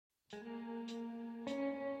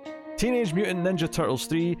Teenage Mutant Ninja Turtles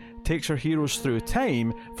 3 takes our heroes through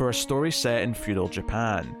time for a story set in feudal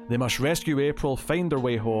Japan. They must rescue April, find their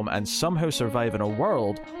way home, and somehow survive in a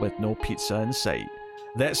world with no pizza in sight.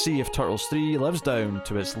 Let's see if Turtles 3 lives down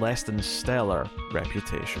to its less than stellar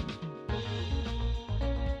reputation.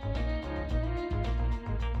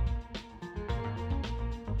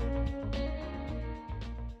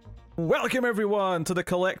 Welcome everyone to the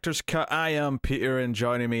Collector's Cut. I am Peter, and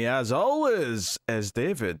joining me as always is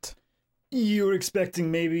David. You were expecting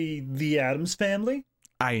maybe the Addams Family?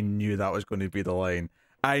 I knew that was going to be the line.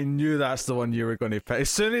 I knew that's the one you were going to pick. As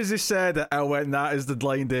soon as he said it, I went, that is the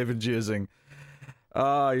line David's using.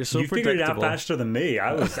 You're so predictable. You figured it out faster than me.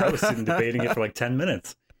 I was sitting debating it for like 10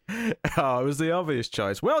 minutes. Oh, it was the obvious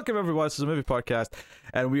choice. Welcome everyone, this is a movie podcast,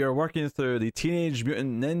 and we are working through the Teenage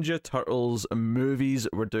Mutant Ninja Turtles movies.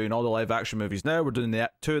 We're doing all the live action movies now. We're doing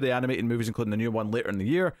two of the animated movies, including the new one later in the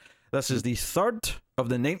year. This is the third of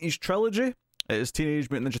the 90s trilogy. It is Teenage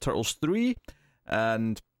Mutant Ninja Turtles 3,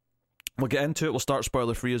 and we'll get into it. We'll start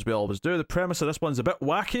spoiler free as we always do. The premise of this one's a bit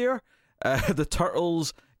wackier. The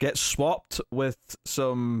Turtles get swapped with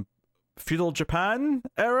some feudal Japan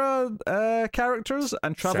era characters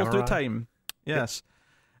and travel through time. Yes.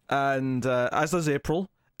 And as does April,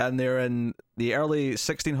 and they're in the early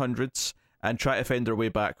 1600s and try to find their way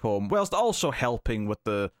back home, whilst also helping with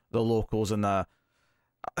the locals in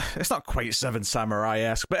it's not quite Seven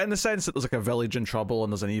Samurai-esque, but in the sense that there's like a village in trouble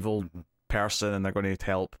and there's an evil person and they're going to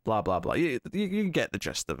help, blah blah blah. You get the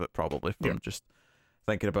gist of it probably from just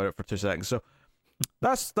thinking about it for 2 seconds. So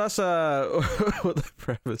that's what the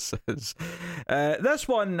premise is. This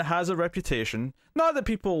one has a reputation, not that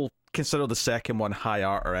people consider the second one high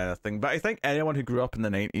art or anything, but I think anyone who grew up in the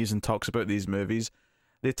 90s and talks about these movies,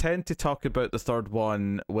 they tend to talk about the third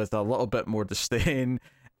one with a little bit more disdain,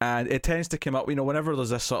 and it tends to come up, whenever there's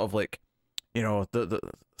this sort of like, the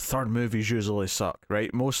third movies usually suck,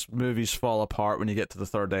 right? Most movies fall apart when you get to the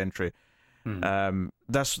third entry.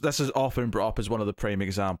 This is often brought up as one of the prime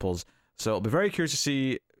examples. So I'll be very curious to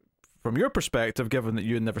see, from your perspective, given that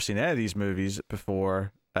you've never seen any of these movies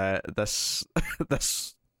before this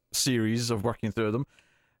series of working through them,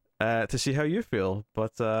 to see how you feel.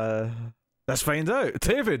 But let's find out.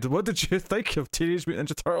 David, what did you think of Teenage Mutant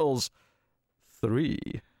Ninja Turtles 3?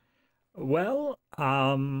 Well,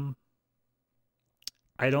 I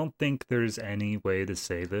don't think there's any way to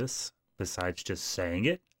say this besides just saying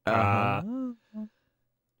it. I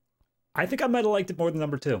think I might have liked it more than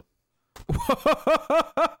number 2.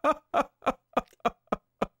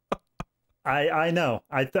 I know.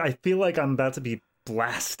 I feel like I'm about to be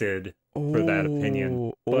blasted for that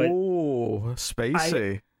opinion. But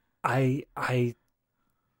spacey. I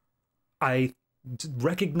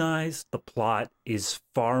recognize the plot is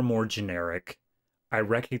far more generic. I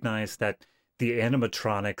recognize that the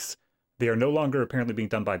animatronics, they are no longer apparently being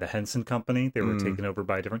done by the Henson Company. They were taken over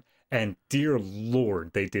by a different. And dear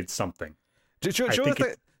Lord, they did something. Do you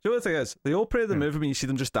know the thing is, the opening of the movie, when you see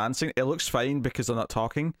them just dancing, it looks fine because they're not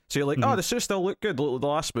talking. So you're like, oh, the suits still look good, the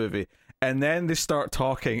last movie. And then they start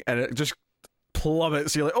talking, and it just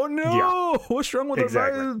plummets. You're like, oh no, what's wrong with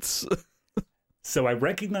their mouths? So I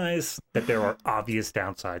recognize that there are obvious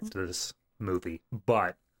downsides to this movie,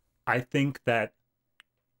 but I think that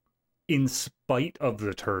in spite of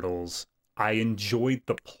the Turtles, I enjoyed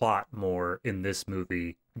the plot more in this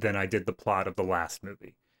movie than I did the plot of the last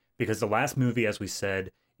movie. Because the last movie, as we said,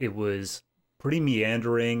 it was pretty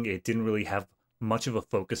meandering. It didn't really have much of a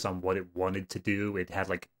focus on what it wanted to do. It had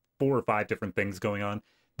like 4 or 5 different things going on.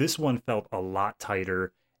 This one felt a lot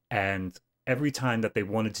tighter, and every time that they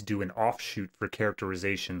wanted to do an offshoot for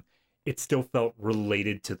characterization, it still felt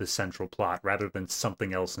related to the central plot rather than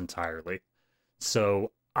something else entirely.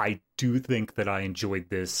 So I do think that I enjoyed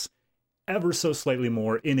this ever so slightly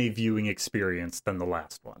more in a viewing experience than the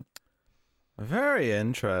last one. Very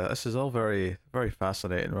interesting. This is all very, very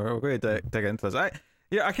fascinating. We're going to dig into this.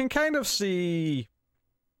 I can kind of see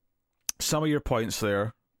some of your points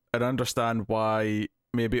there and understand why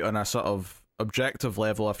maybe on a sort of objective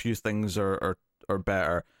level a few things are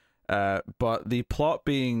better. But the plot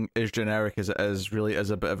being as generic as it is really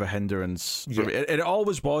is a bit of a hindrance for me. It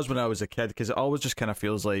always was when I was a kid, because it always just kind of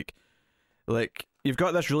feels like you've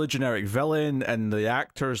got this really generic villain and the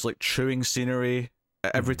actor's like chewing scenery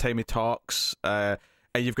every time he talks, and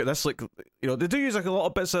you've got this, like, they do use like a lot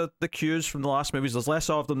of bits of the cues from the last movies. There's less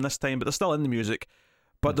of them this time, but they're still in the music.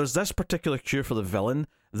 But there's this particular cue for the villain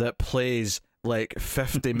that plays like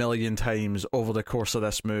 50 million times over the course of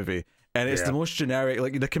this movie, and it's the most generic.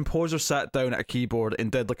 Like, the composer sat down at a keyboard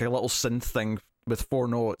and did like a little synth thing with 4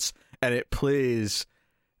 notes, and it plays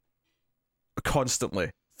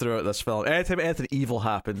constantly throughout this film. Anytime anything evil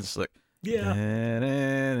happens, like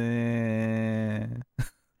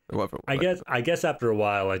I guess after a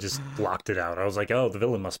while I just blocked it out. I was like, oh, the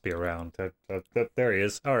villain must be around. There he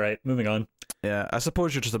is. All right, moving on. Yeah, I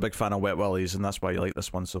suppose you're just a big fan of Wet Willies, and that's why you like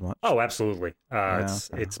this one so much. Oh, absolutely.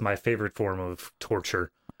 It's my favorite form of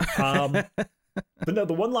torture. But no,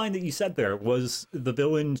 the one line that you said there was the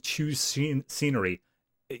villain choose scenery.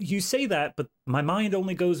 You say that, but my mind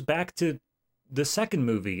only goes back to the second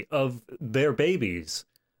movie of their babies.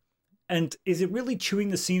 And is it really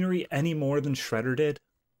chewing the scenery any more than Shredder did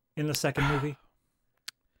in the second movie?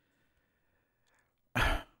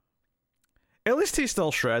 At least he's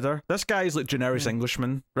still Shredder. This guy's like generous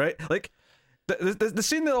Englishman, right? Like the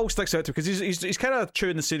scene that always sticks out to, because he's kind of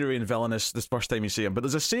chewing the scenery and villainous this first time you see him. But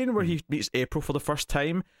there's a scene where he meets April for the first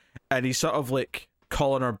time, and he's sort of like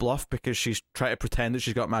calling her bluff because she's trying to pretend that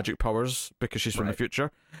she's got magic powers because she's from the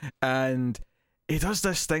future, and he does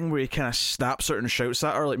this thing where he kind of snaps her and shouts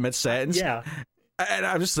at her like mid sentence. Yeah, and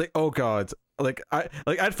I'm just like, oh god.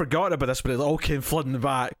 I'd forgotten about this, but it all came flooding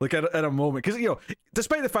back, like in a moment. Because, you know,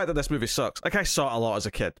 despite the fact that this movie sucks, like, I saw it a lot as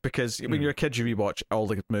a kid, because when you're a kid, you rewatch all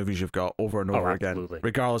the movies you've got over and over again,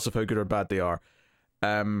 regardless of how good or bad they are.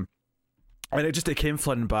 And it came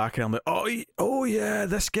flooding back, and I'm like, oh yeah,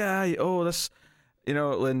 this guy, this, you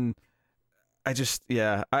know, and I just,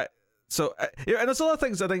 yeah, and there's a lot of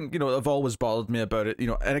things I think, you know, have always bothered me about it, you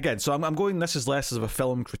know, and again, so I'm going, this is less of a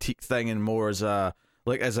film critique thing and more as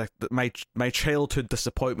my childhood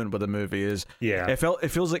disappointment with the movie is, it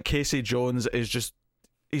feels like Casey Jones is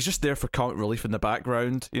he's just there for comic relief in the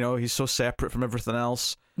background. You know, he's so separate from everything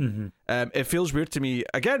else. It feels weird to me,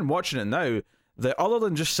 again, watching it now, that other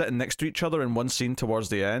than just sitting next to each other in one scene towards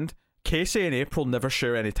the end, Casey and April never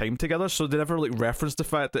share any time together, so they never like reference the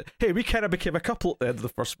fact that, hey, we kind of became a couple at the end of the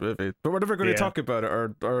first movie, but we're never going to talk about it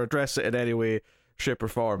or address it in any way, shape, or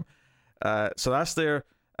form. So that's there.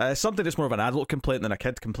 Something that's more of an adult complaint than a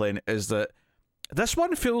kid complaint is that this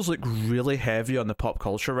one feels like really heavy on the pop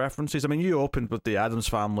culture references. I mean, you opened with the Addams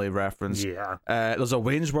Family reference. Yeah. There's a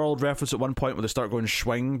Wayne's World reference at one point where they start going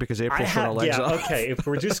swing because April's showing her legs up. Okay, if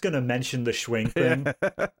we're just going to mention the swing thing,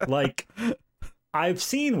 like, I've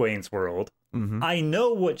seen Wayne's World. I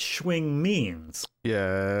know what swing means.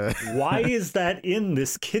 Yeah. Why is that in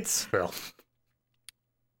this kid's film?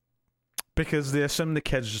 Because they assume the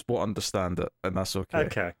kids just won't understand it, and that's okay.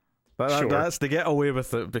 Okay. Sure. They get away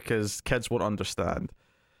with it because kids won't understand.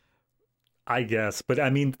 I guess. But I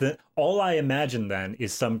mean, all I imagine then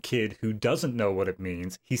is some kid who doesn't know what it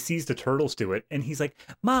means. He sees the turtles do it, and he's like,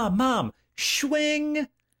 Mom, swing! And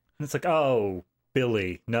it's like, oh,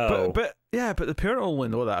 Billy, no. But the parent will only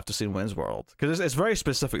know that after seeing Wayne's World. Because it's very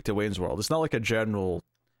specific to Wayne's World. It's not like a general...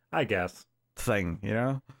 I guess. ...thing, you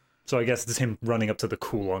know? So I guess it's him running up to the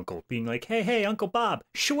cool uncle, being like, hey, Uncle Bob,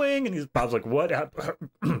 swing! And Bob's like, what?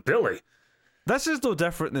 Billy. This is no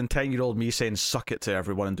different than 10-year-old me saying suck it to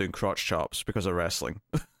everyone and doing crotch chops because of wrestling.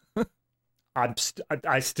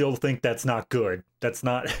 I still think that's not good. That's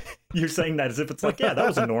not... You're saying that as if it's like, yeah, that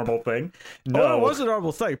was a normal thing. No. Oh, it was a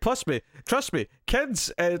normal thing. Trust me,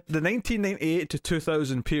 kids the 1998 to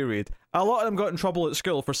 2000 period, a lot of them got in trouble at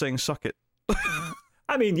school for saying suck it.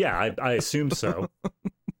 I mean, yeah, I assume so.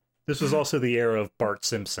 This was also the era of Bart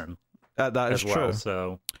Simpson. That is true.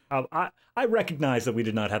 So I recognize that we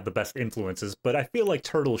did not have the best influences, but I feel like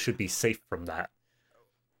Turtles should be safe from that.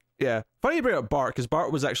 Yeah. Funny you bring up Bart, because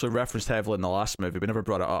Bart was actually referenced heavily in the last movie. We never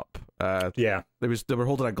brought it up. Yeah. They were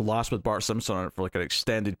holding a glass with Bart Simpson on it for like an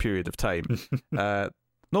extended period of time.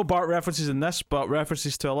 No Bart references in this, but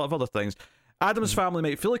references to a lot of other things. Addams Family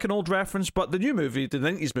might feel like an old reference, but the new movie, the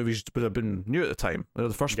 90s movies, would have been new at the time.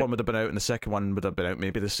 The first one would have been out, and the second one would have been out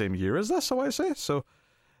maybe the same year as this, I want to say. So,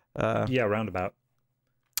 yeah, roundabout.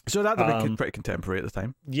 So that would be pretty contemporary at the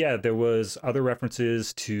time. Yeah, there was other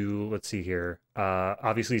references to, let's see here.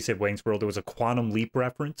 Obviously, you said Wayne's World. There was a Quantum Leap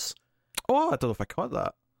reference. Oh, I don't know if I caught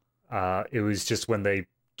that. It was just when they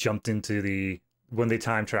jumped into when they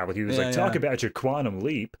time traveled. He was talk about your quantum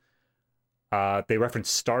leap. They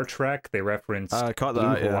referenced Star Trek. They referenced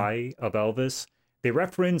Blue Hawaii of Elvis. They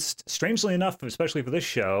referenced, strangely enough, especially for this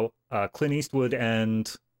show, Clint Eastwood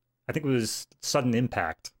and I think it was Sudden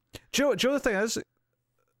Impact. Joe, the thing is,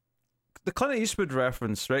 the Clint Eastwood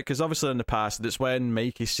reference, right? Because obviously in the past, it's when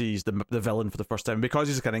Mikey sees the villain for the first time, because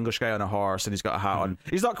he's like an English guy on a horse and he's got a hat on.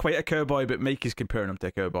 He's not quite a cowboy, but Mikey's comparing him to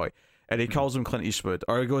a cowboy, and he calls him Clint Eastwood,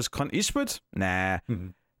 or he goes, Clint Eastwood? Nah.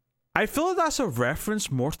 I feel like that's a reference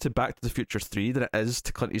more to Back to the Future 3 than it is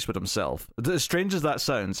to Clint Eastwood himself. As strange as that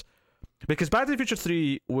sounds, because Back to the Future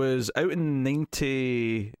 3 was out in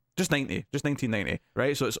 1990,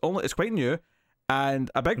 right? So it's quite new,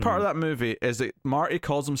 And a big part of that movie is that Marty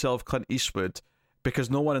calls himself Clint Eastwood because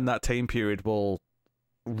no one in that time period will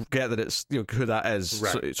get that it's who that is.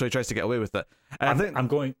 Right. So he tries to get away with it. And I'm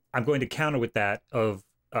going to counter with that of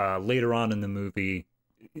later on in the movie,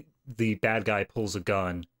 the bad guy pulls a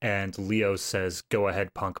gun and Leo says, "Go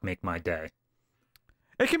ahead, punk, make my day."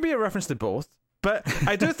 It can be a reference to both, but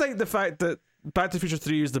I do think the fact that Back to the Future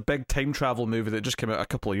 3 is the big time travel movie that just came out a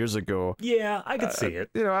couple of years ago. Yeah, I could see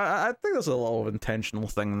it. I think there's a little intentional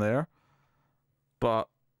thing there. But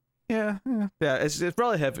yeah, it's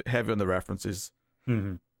really heavy on the references.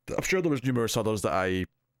 Mm-hmm. I'm sure there was numerous others that I...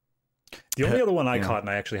 The only other one I caught, and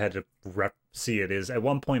I actually had to see it, is at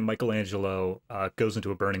one point Michelangelo goes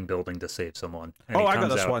into a burning building to save someone. And I got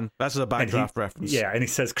this one. That's a backdraft reference. Yeah, and he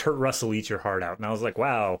says, "Kurt Russell, eat your heart out." And I was like,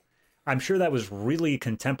 wow, I'm sure that was really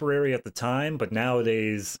contemporary at the time, but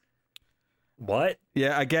nowadays, what?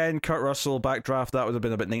 Yeah, again, Kurt Russell, backdraft, that would have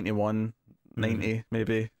been about 91, 90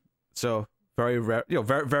 maybe. So very, very,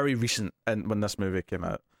 very recent when this movie came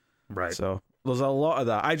out. Right. So there's a lot of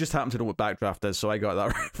that. I just happen to know what backdraft is, so I got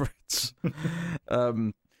that reference.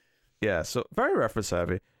 Yeah, so very reference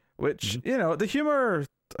heavy, which, the humor,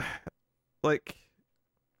 like,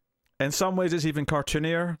 in some ways it's even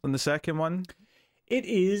cartoonier than the second one. It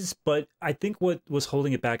is, but I think what was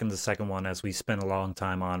holding it back in the second one, as we spent a long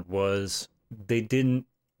time on, was they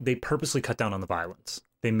purposely cut down on the violence.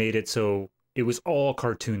 They made it so it was all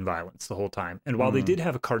cartoon violence the whole time. And while they did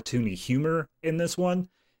have a cartoony humor in this one,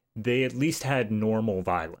 they at least had normal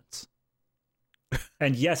violence.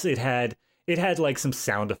 And yes, it had like some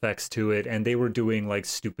sound effects to it, and they were doing like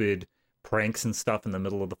stupid pranks and stuff in the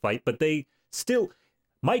middle of the fight, but they still...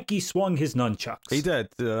 Mikey swung his nunchucks. He did.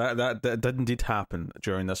 That did indeed happen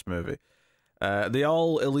during this movie. They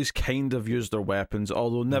all at least kind of use their weapons,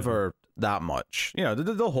 although never that much.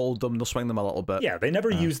 They'll hold them, they'll swing them a little bit. Yeah, they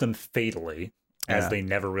never use them fatally, as they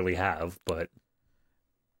never really have, but...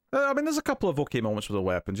 I mean, there's a couple of okay moments with the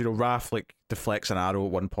weapons. Raph, like, deflects an arrow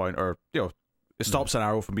at one point, or, it stops an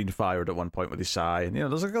arrow from being fired at one point with his sai, and,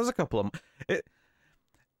 there's a couple of them.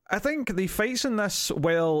 I think the fights in this,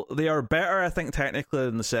 well, they are better, I think, technically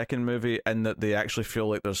than the second movie, in that they actually feel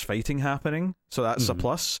like there's fighting happening, so that's a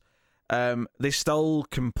plus. They still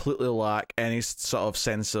completely lack any sort of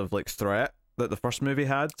sense of, like, threat that the first movie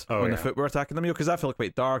had when the foot were attacking them, because that felt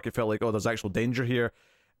quite dark. It felt like, there's actual danger here.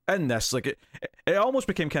 In this, like, it almost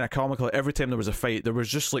became kind of comical. Every time there was a fight, there was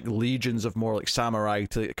just, like, legions of more, like, samurai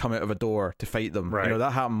to come out of a door to fight them. Right.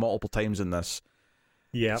 That happened multiple times in this.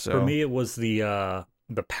 Yeah, so. For me, it was the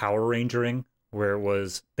Power Rangering, where it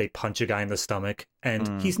was they punch a guy in the stomach,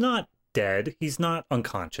 and he's not dead, he's not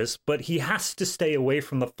unconscious, but he has to stay away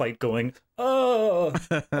from the fight going, oh,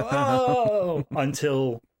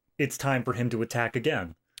 until it's time for him to attack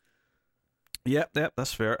again. Yep,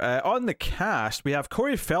 that's fair. On the cast, we have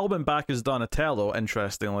Corey Feldman back as Donatello,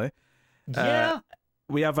 interestingly. Yeah.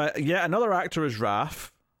 We have yet another actor as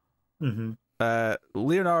Raph.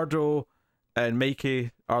 Leonardo and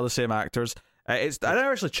Mikey are the same actors. I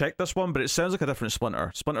never actually checked this one, but it sounds like a different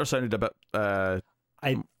Splinter. Splinter sounded a bit...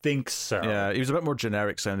 I think so. Yeah, he was a bit more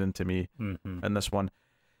generic sounding to me in this one.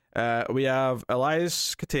 We have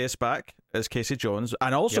Elias Koteas back as Casey Jones,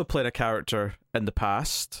 and also played a character in the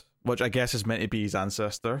past, which I guess is meant to be his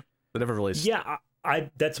ancestor. They never released. Yeah,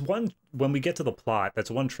 that's one... When we get to the plot,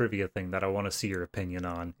 that's one trivia thing that I want to see your opinion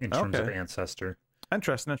on in terms of ancestor.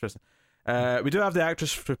 Interesting. We do have the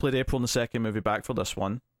actress who played April in the second movie back for this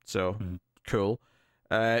one, so... Cool.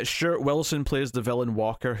 Stuart Wilson plays the villain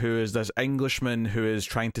Walker, who is this Englishman who is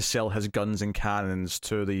trying to sell his guns and cannons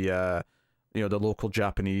to the the local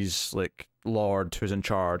Japanese like lord who's in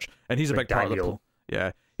charge, and he's a big part of the plot.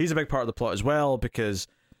 Yeah, he's a big part of the plot as well, because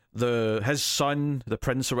his son, the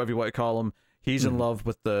prince or whatever you want to call him, he's in love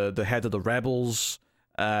with the head of the rebels,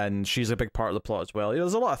 and she's a big part of the plot as well.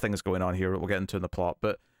 There's a lot of things going on here that we'll get into in the plot,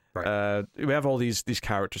 but we have all these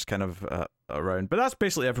characters kind of around, but that's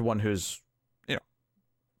basically everyone who's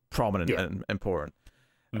prominent and important.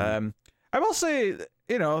 I will say,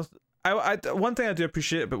 I one thing I do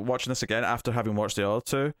appreciate about watching this again after having watched the other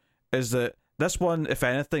two is that this one, if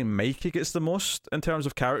anything, Mikey gets the most in terms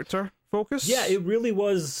of character focus. Yeah, it really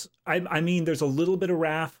was. I mean, there's a little bit of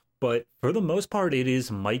Raph, but for the most part, it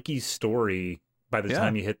is Mikey's story by the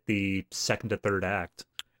time you hit the second to third act.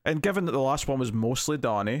 And given that the last one was mostly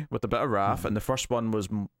Donnie with a bit of Raph, and the first one was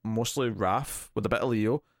mostly Raph with a bit of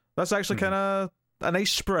Leo, that's actually kind of a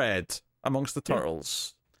nice spread amongst the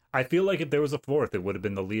turtles. I feel like if there was a fourth, it would have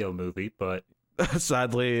been the Leo movie, but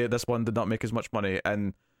sadly, this one did not make as much money,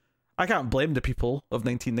 and I can't blame the people of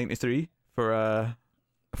 1993 for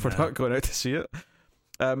not going out to see it.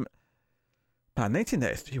 Man,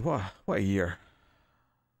 1993, what a year!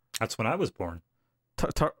 That's when I was born.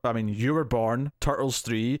 I mean, you were born. Turtles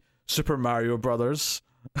 3, Super Mario Brothers.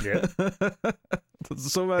 Yeah.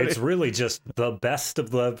 So many. It's really just the best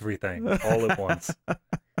of everything all at once.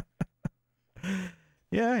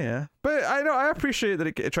 Yeah. But I appreciate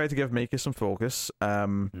that it tried to give Mikey some focus.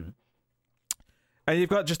 And you've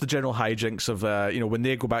got just the general hijinks of, when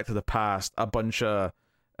they go back to the past, a bunch of,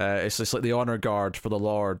 it's just like the honor guard for the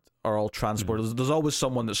Lord are all transported. There's always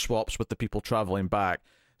someone that swaps with the people traveling back.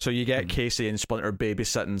 So you get Casey and Splinter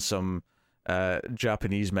babysitting some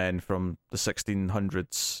Japanese men from the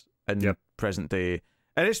 1600s in present day.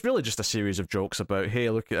 And it's really just a series of jokes about, hey,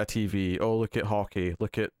 look at a TV. Oh, look at hockey.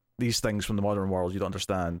 Look at these things from the modern world you don't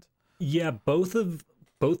understand. Yeah, both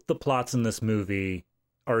the plots in this movie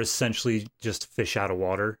are essentially just fish out of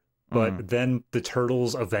water. But then the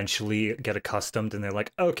turtles eventually get accustomed and they're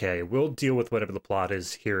like, okay, we'll deal with whatever the plot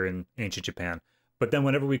is here in ancient Japan. But then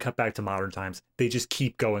whenever we cut back to modern times, they just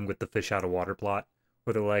keep going with the fish out of water plot.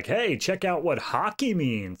 Where they're like, hey, check out what hockey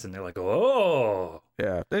means. And they're like, oh.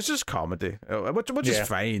 Yeah, it's just comedy, which is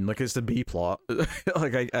fine. Like, it's the B plot.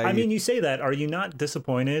 Like, I mean, you say that. Are you not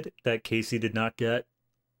disappointed that Casey did not get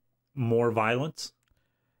more violence?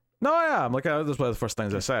 No, I am. Like, that's one of the first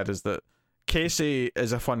things I said, is that Casey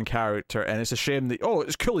is a fun character, and it's a shame that,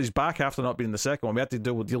 it's cool he's back after not being in the second one. We had to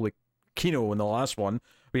deal with Kino in the last one.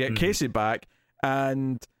 We get Casey back,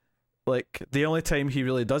 and, like, the only time he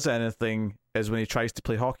really does anything is when he tries to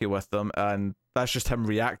play hockey with them, and that's just him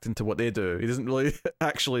reacting to what they do. He doesn't really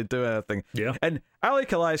actually do anything. Yeah. And I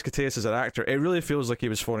like Elias Koteas as an actor. It really feels like he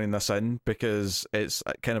was phoning this in, because it's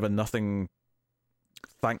kind of a nothing,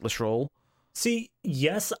 thankless role. See,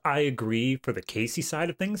 yes, I agree for the Casey side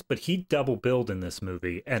of things, but he double billed in this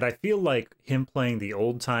movie, and I feel like him playing the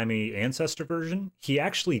old-timey ancestor version, he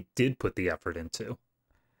actually did put the effort into.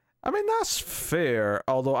 I mean, that's fair,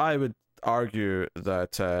 although I would argue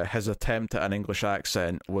that his attempt at an English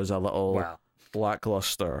accent was a little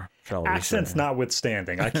lackluster, shall we say. Accents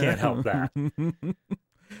notwithstanding, I can't help that.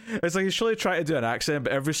 It's like he's really trying to do an accent,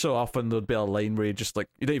 but every so often there'd be a line where you just like,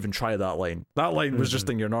 you didn't even try that line. That line was just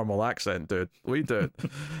in your normal accent, dude. We do it.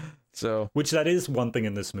 So, which that is one thing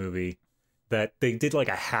in this movie that they did like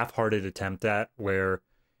a half-hearted attempt at, where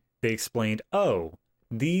they explained, oh,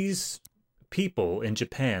 these people in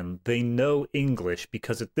Japan, they know English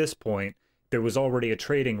because at this point there was already a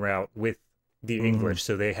trading route with the English,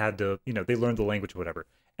 so they had to, they learned the language or whatever.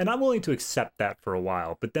 And I'm willing to accept that for a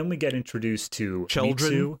while, but then we get introduced to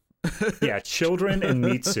children. Mitsu. Yeah, children and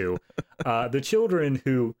Mitsu. The children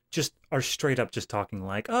who just are straight up just talking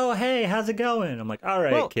like, oh, hey, how's it going? I'm like, all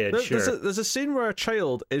right, kid, sure. There's a scene where a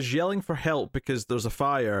child is yelling for help because there's a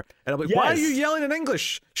fire. And I'm like, why are you yelling in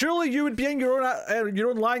English? Surely you would be in your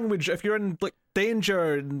own language if you're in like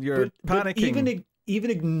danger and you're panicking. But even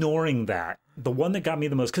ignoring that, the one that got me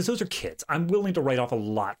the most, because those are kids. I'm willing to write off a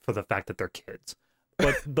lot for the fact that they're kids.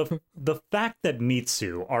 But the fact that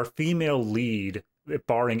Mitsu, our female lead,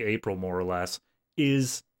 barring April more or less,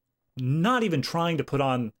 is not even trying to put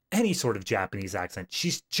on any sort of Japanese accent.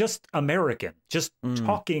 She's just American, just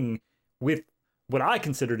talking with what I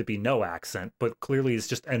consider to be no accent, but clearly is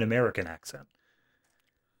just an American accent.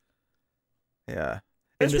 Yeah.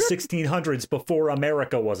 In the 1600s, before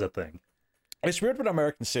America was a thing. It's weird when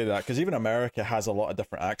Americans say that, because even America has a lot of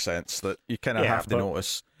different accents that you kind of have to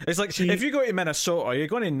notice. It's like, if you go to Minnesota, you're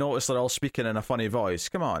going to notice they're all speaking in a funny voice.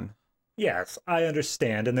 Come on. Yes, I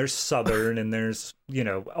understand. And there's Southern and there's,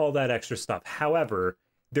 all that extra stuff. However,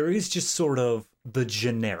 there is just sort of the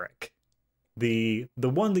generic. The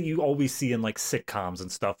one that you always see in like sitcoms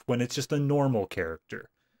and stuff when it's just a normal character.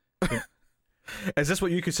 Is this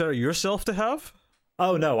what you consider yourself to have?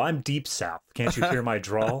 Oh, no, I'm deep south. Can't you hear my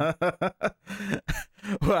drawl?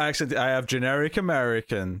 Well, actually, I have generic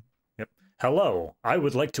American. Yep. Hello, I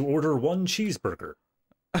would like to order 1 cheeseburger.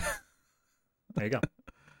 There you go.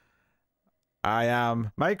 I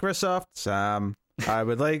am Microsoft Sam. I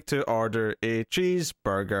would like to order a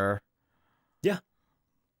cheeseburger. Yeah.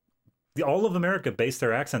 All of America based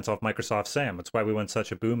their accents off Microsoft Sam. That's why we went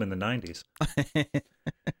such a boom in the 90s.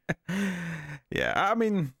 Yeah, I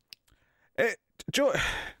mean... Joe,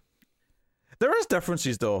 there is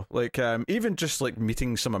differences though. Like, even just like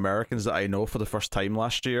meeting some Americans that I know for the first time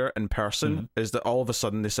last year in person, is that all of a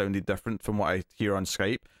sudden they sounded different from what I hear on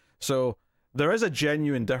Skype. So there is a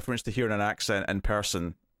genuine difference to hearing an accent in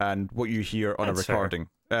person and what you hear on a recording.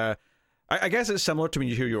 I guess it's similar to when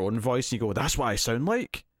you hear your own voice and you go, "That's what I sound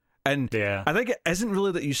like." And I think it isn't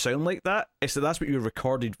really that you sound like that. It's that that's what your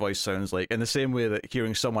recorded voice sounds like. In the same way that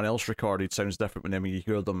hearing someone else recorded sounds different when you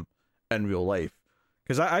hear them in real life.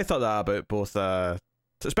 Because I thought that about both,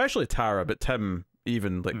 especially Tara, but Tim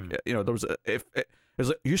even, like, there was It's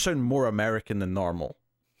like, you sound more American than normal.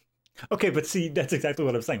 Okay, but see, that's exactly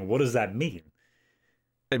what I'm saying. What does that mean?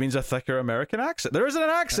 It means a thicker American accent. There isn't an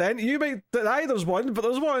accent. You may deny there's one, but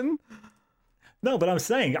there's one. No, but I'm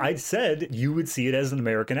saying, I said you would see it as an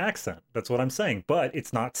American accent. That's what I'm saying. But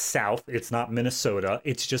it's not South. It's not Minnesota.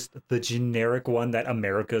 It's just the generic one that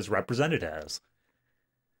America is represented as.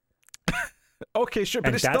 Okay, sure, but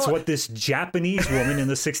and it's that's not... what this Japanese woman in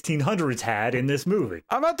the 1600s had in this movie.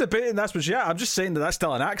 I'm not debating that's what she had. I'm just saying that that's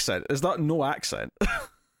still an accent. It's not no accent.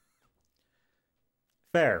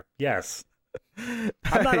 Fair, yes.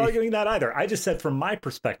 I'm not arguing that either. I just said from my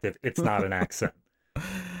perspective, it's not an accent.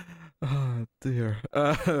 Oh, dear.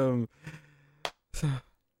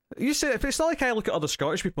 You say, if it's not like I look at other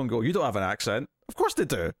Scottish people and go, you don't have an accent. Of course they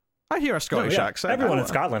do. I hear a Scottish accent. Everyone in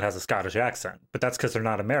Scotland has a Scottish accent, but that's because they're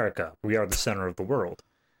not America. We are the center of the world.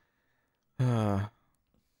 Isn't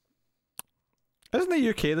the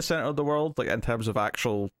UK the center of the world, like in terms of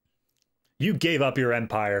actual... You gave up your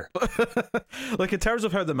empire. Like in terms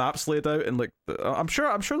of how the map's laid out, and like I'm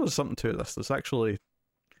sure there's something to this. There's actually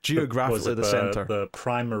geographically the center. The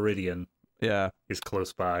prime meridian, is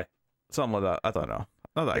close by. Something like that. I don't know.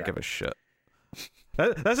 Not that I give a shit.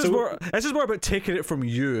 This is more about taking it from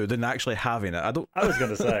you than actually having it. I was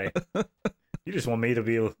gonna say, you just want me to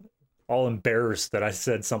be all embarrassed that I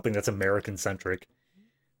said something that's American centric.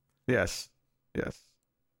 Yes.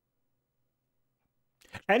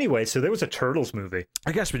 Anyway, so there was a Turtles movie.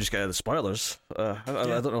 I guess we just get into the spoilers. I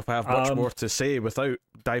don't know if I have much more to say without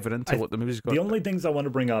diving into what the movie's got. The only things I want to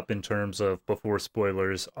bring up in terms of before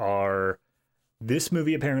spoilers are this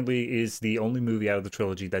movie apparently is the only movie out of the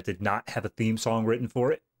trilogy that did not have a theme song written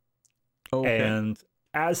for it. Okay. And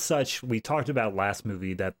as such, we talked about last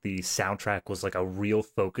movie that the soundtrack was like a real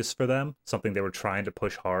focus for them, something they were trying to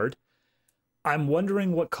push hard. I'm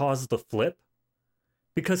wondering what caused the flip.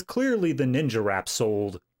 Because clearly the Ninja Rap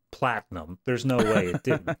sold platinum. There's no way it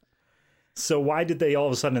didn't. So why did they all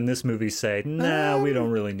of a sudden in this movie say, nah, we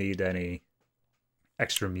don't really need any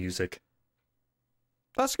extra music?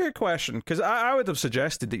 That's a good question. Because I would have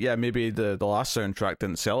suggested that, maybe the last soundtrack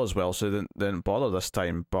didn't sell as well, so they didn't bother this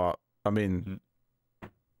time. But, I mean...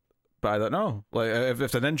 But I don't know. Like,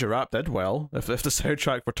 if the Ninja Rap did well, if the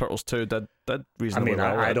soundtrack for Turtles 2 did reasonably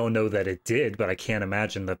well... I don't know that it did, but I can't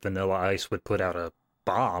imagine that Vanilla Ice would put out a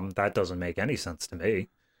bomb. That doesn't make any sense to me.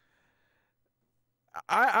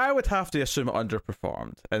 I would have to assume it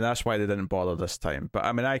underperformed, and that's why they didn't bother this time. But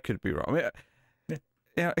I mean, I could be wrong. I mean,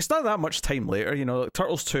 it's not that much time later.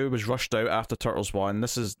 Turtles 2 was rushed out after Turtles 1.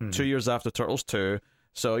 This is 2 years after Turtles 2.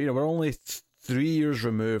 So we're only 3 years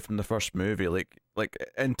removed from the first movie. Like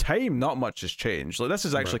in time, not much has changed. Like this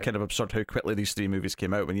is actually kind of absurd how quickly these three movies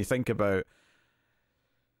came out. When you think about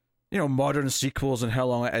modern sequels and how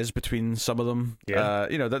long it is between some of them. Yeah.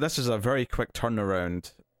 This is a very quick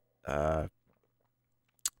turnaround.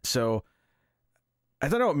 So, I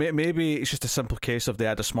don't know, maybe it's just a simple case of they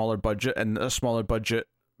had a smaller budget, and a smaller budget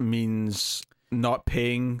means not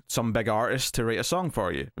paying some big artist to write a song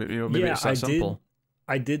for you. Maybe it's that simple.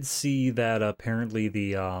 I did see that apparently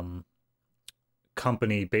the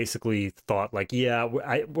company basically thought like,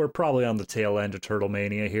 we're probably on the tail end of Turtle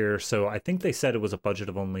Mania here, so I think they said it was a budget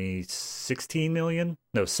of only 17 million.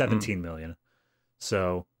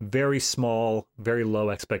 So very small, very low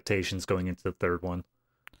expectations going into the third one,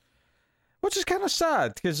 which is kind of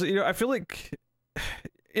sad because I feel like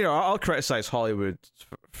I'll criticize Hollywood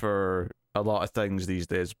for a lot of things these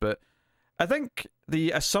days, but I think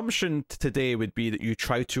the assumption today would be that you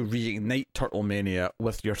try to reignite Turtle Mania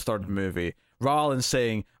with your third movie, rather than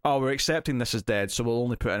saying, oh, we're accepting this is dead, so we'll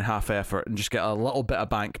only put in half effort and just get a little bit of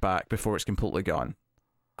bank back before it's completely gone.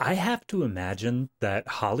 I have to imagine that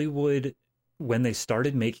Hollywood, when they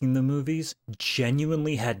started making the movies,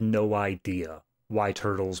 genuinely had no idea why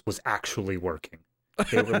Turtles was actually working.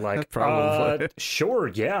 They were like, sure,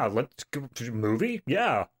 yeah, let's go movie,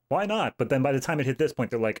 yeah, why not? But then by the time it hit this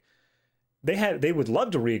point, they're like, they would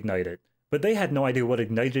love to reignite it, but they had no idea what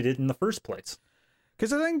ignited it in the first place.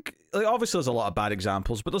 Because I think, obviously there's a lot of bad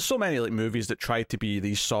examples, but there's so many movies that try to be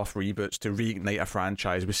these soft reboots to reignite a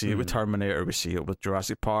franchise. We see it with Terminator, we see it with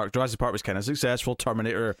Jurassic Park. Jurassic Park was kind of successful.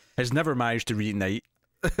 Terminator has never managed to reignite.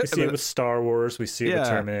 We see it with Star Wars, we see it with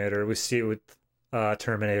Terminator, we see it with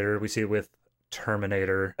Terminator, we see it with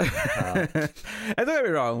Terminator. And don't get me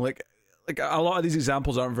wrong, like a lot of these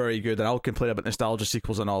examples aren't very good, and I'll complain about nostalgia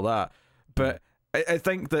sequels and all that, but I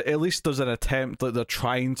think that at least there's an attempt that they're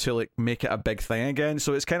trying to make it a big thing again.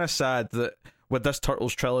 So it's kind of sad that with this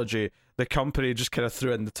Turtles trilogy, the company just kind of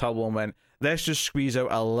threw it in the towel and went, let's just squeeze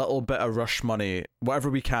out a little bit of rush money, whatever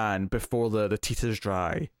we can, before the teat is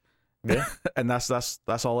dry. Yeah. And that's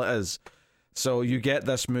all it is. So you get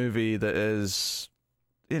this movie that is,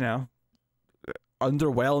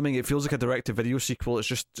 underwhelming. It feels like a direct-to-video sequel. It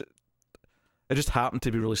just happened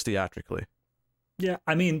to be released theatrically. Yeah,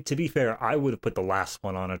 I mean, to be fair, I would have put the last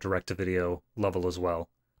one on a direct-to-video level as well.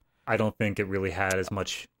 I don't think it really had as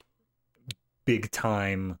much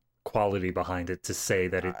big-time quality behind it to say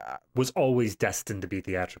that it was always destined to be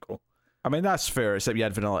theatrical. I mean, that's fair, except you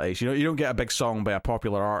had Vanilla Ice. You don't get a big song by a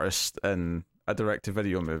popular artist in a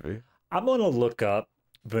direct-to-video movie. I'm going to look up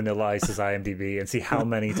Vanilla Ice's IMDb and see how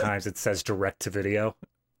many times it says direct-to-video,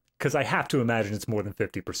 because I have to imagine it's more than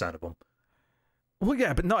 50% of them. Well,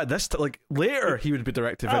 yeah, but not at this like later he would be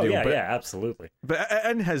direct-to-video. Oh, yeah, but, yeah, absolutely. But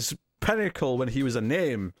in his pinnacle, when he was a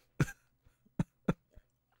name...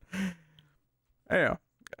 Yeah,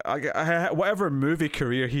 whatever movie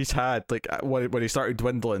career he's had, like when he started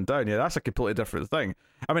dwindling down, yeah, that's a completely different thing.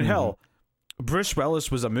 I mean, hell, Bruce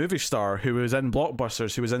Willis was a movie star who was in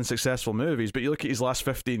blockbusters, who was in successful movies, but you look at his last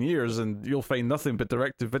 15 years and you'll find nothing but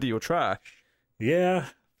direct-to-video trash. Yeah,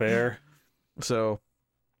 fair. So,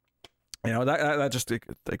 that just it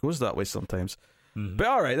goes that way sometimes. But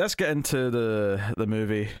all right, let's get into the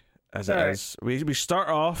movie as it is. We start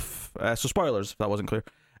off. So spoilers, if that wasn't clear.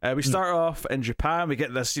 We start off in Japan. We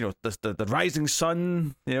get this, the rising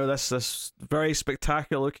sun. This very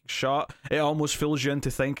spectacular looking shot. It almost fools you into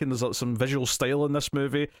thinking there's some visual style in this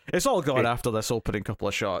movie. It's all gone after this opening couple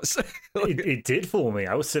of shots. It did fool me.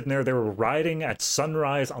 I was sitting there. They were riding at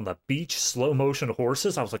sunrise on the beach, slow motion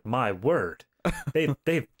horses. I was like, my word,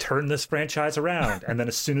 they've turned this franchise around. And then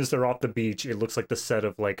as soon as they're off the beach, it looks like the set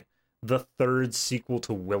of like the third sequel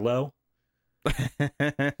to Willow.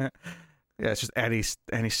 Yeah, it's just any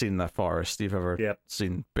scene in that forest you've ever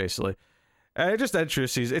seen, basically. It just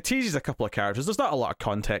it teases a couple of characters. There's not a lot of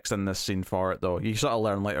context in this scene for it, though. You sort of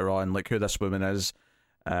learn later on, like, who this woman is,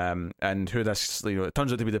 and who this, it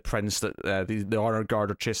turns out to be the prince that the honor guard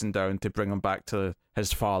are chasing down to bring him back to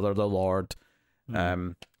his father, the Lord.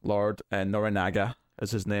 Lord Norinaga is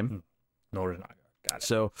his name. Norinaga, got it.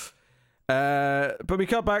 So... but we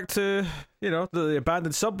cut back to, the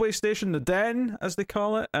abandoned subway station, the den, as they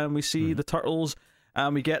call it, and we see the turtles,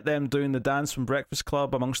 and we get them doing the dance from Breakfast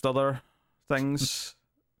Club, amongst other things.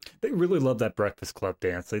 They really love that Breakfast Club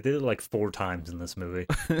dance. They did it like 4 times in this movie.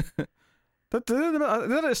 Did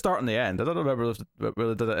it start in the end? I don't remember if they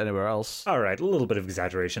did it anywhere else. All right, a little bit of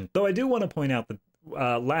exaggeration. Though I do want to point out that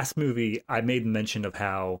last movie, I made mention of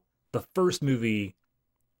how the first movie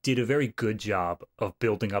did a very good job of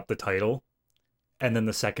building up the title, and then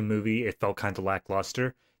the second movie it felt kind of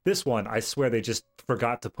lackluster. This one, I swear they just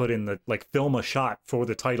forgot to put in the film a shot for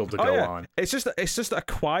the title to go on. It's just a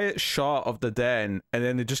quiet shot of the den, and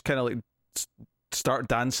then they just kind of like start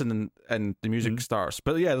dancing and the music starts.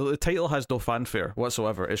 But yeah, the title has no fanfare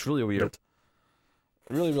whatsoever. It's really weird,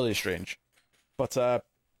 really, really strange. But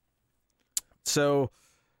so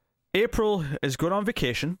April is going on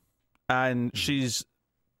vacation, and she's,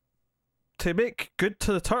 to make good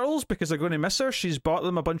to the turtles because they're going to miss her, she's bought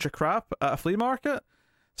them a bunch of crap at a flea market.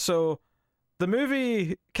 So the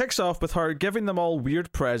movie kicks off with her giving them all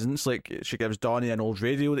weird presents. Like, she gives Donnie an old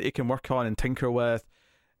radio that he can work on and tinker with.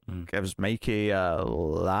 Gives Mikey a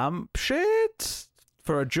lampshade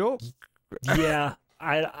for a joke. Yeah,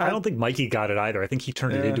 I don't think Mikey got it either. I think he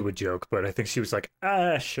turned it into a joke, but I think she was like,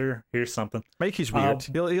 sure, here's something. Mikey's weird.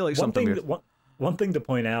 He likes something weird. One thing to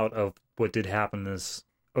point out of what did happen this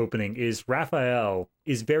opening is Raphael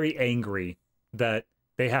is very angry that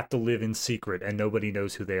they have to live in secret and nobody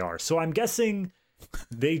knows who they are. So I'm guessing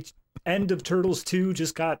they end of Turtles 2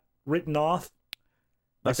 just got written off.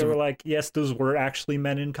 Like they were like, yes, those were actually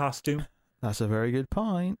men in costume. That's a very good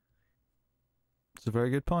point. It's a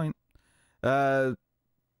very good point.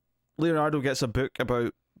 Leonardo gets a book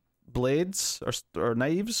about blades or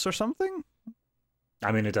knives or something.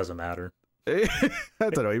 I mean, it doesn't matter. I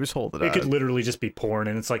don't know. He was holding it. It could literally just be porn,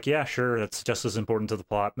 and it's like, yeah, sure, that's just as important to the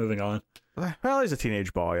plot. Moving on. Well, he's a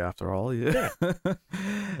teenage boy after all. Yeah.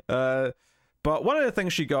 But one of the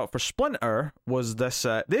things she got for Splinter was this.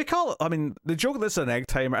 They call it. I mean, they joke that it's an egg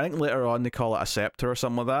timer. I think later on they call it a scepter or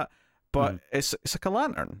something like that. But it's like a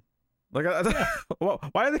lantern. Like,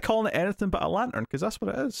 why are they calling it anything but a lantern? Because that's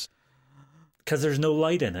what it is. Because there's no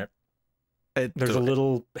light in it. There's a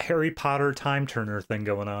little Harry Potter time turner thing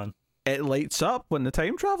going on. It lights up when the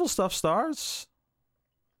time travel stuff starts.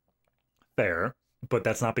 Fair, but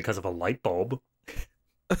that's not because of a light bulb.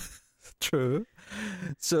 True.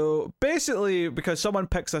 So basically, because someone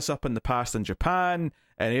picks this up in the past in Japan,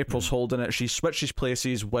 and April's holding it, she switches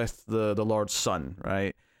places with the Lord's son,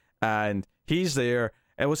 right? And he's there.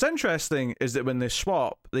 And what's interesting is that when they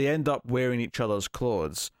swap, they end up wearing each other's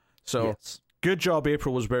clothes. So good job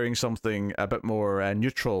April was wearing something a bit more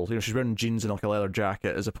neutral. You know, she's wearing jeans and like a leather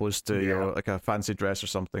jacket as opposed to you know, like a fancy dress or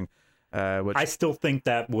something. Which I still think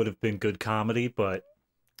that would have been good comedy, but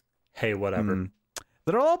hey, whatever.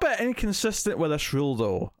 They're a little bit inconsistent with this rule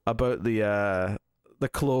though about the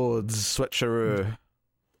clothes switcheroo.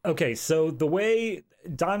 Okay, so the way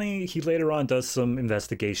Donnie, he later on does some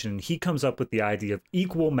investigation, he comes up with the idea of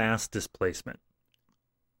equal mass displacement,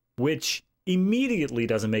 which immediately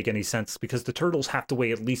doesn't make any sense because the turtles have to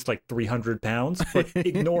weigh at least like 300 pounds, but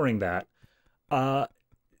ignoring that,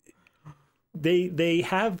 they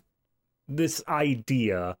have this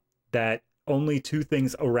idea that only two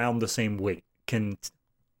things around the same weight can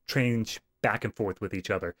change back and forth with each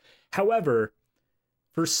other. However,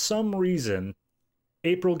 for some reason,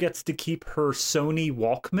 April gets to keep her Sony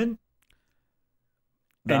Walkman,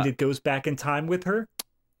 and it goes back in time with her.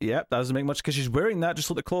 Yep, that doesn't make much because she's wearing that just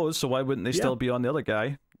like the clothes, so why wouldn't they still be on the other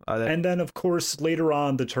guy? And then, of course, later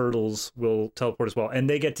on, the turtles will teleport as well, and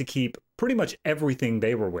they get to keep pretty much everything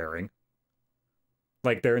they were wearing.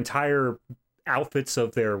 Like their entire outfits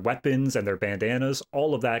of their weapons and their bandanas,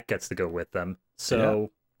 all of that gets to go with them. So,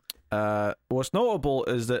 what's notable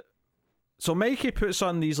is that Mikey puts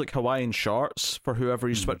on these like Hawaiian shorts for whoever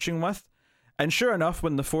he's switching with, and sure enough,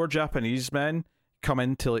 when the four Japanese men come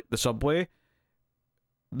into like the subway,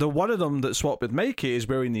 the one of them that swapped with Mikey is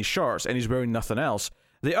wearing these shorts and he's wearing nothing else.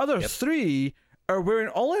 The other three are wearing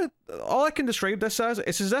all I can describe this as,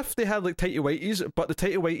 it's as if they had like tighty whities, but the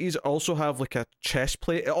tighty whities also have like a chest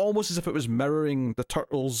plate, almost as if it was mirroring the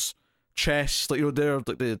turtles' chest. Like, you know, they're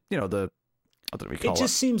like the, you know, the, what do we call it? It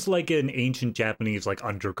just seems like an ancient Japanese like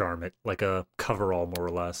undergarment, like a coverall more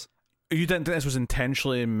or less. You didn't think this was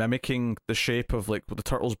intentionally mimicking the shape of like the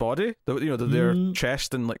turtle's body, their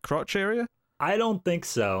chest and like crotch area? I don't think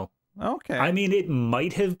so. Okay. I mean, it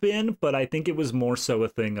might have been, but I think it was more so a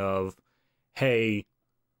thing of, hey,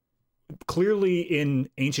 clearly in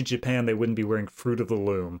ancient Japan they wouldn't be wearing Fruit of the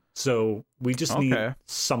Loom, so we just need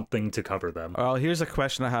something to cover them. Well, here's a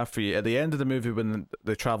question I have for you. At the end of the movie when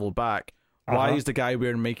they travel back, why is the guy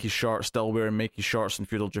wearing Mikey's shorts still wearing Mikey's shorts in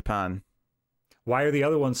feudal Japan? Why are the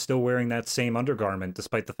other ones still wearing that same undergarment,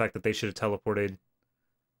 despite the fact that they should have teleported?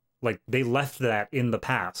 Like, they left that in the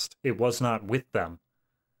past. It was not with them.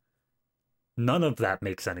 None of that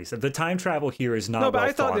makes any sense. The time travel here is not. No, but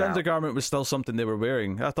I thought the out. undergarment was still something they were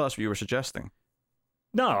wearing. I thought that's what you were suggesting.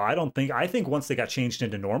 No, I don't think. I think once they got changed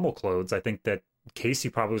into normal clothes, I think that Casey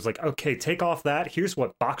probably was like, okay, take off that. Here's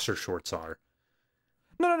what boxer shorts are.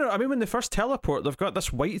 No. I mean, when they first teleport, they've got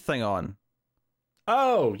this white thing on.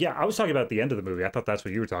 Oh, yeah. I was talking about the end of the movie. I thought that's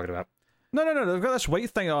what you were talking about. No. They've got this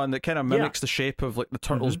white thing on that kind of mimics the shape of like the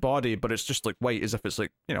turtle's body, but it's just like white, as if it's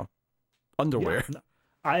like, you know, underwear.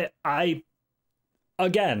 Yeah. I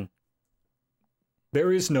again,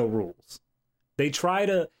 there is no rules. They try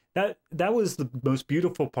to that was the most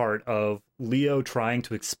beautiful part of Leo trying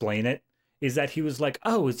to explain it, is that he was like,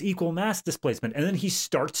 oh, it's equal mass displacement, and then he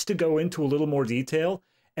starts to go into a little more detail,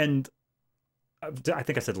 and I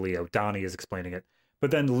think I said Leo, Donnie is explaining it. But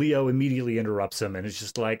then Leo immediately interrupts him and is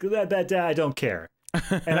just like, that I don't care.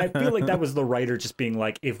 And I feel like that was the writer just being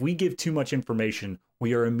like, if we give too much information,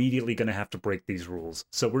 we are immediately going to have to break these rules.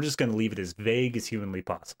 So we're just going to leave it as vague as humanly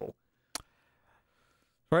possible.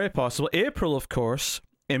 Very possible. April, of course,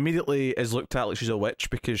 immediately is looked at like she's a witch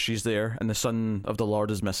because she's there and the son of the Lord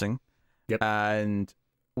is missing. Yep. And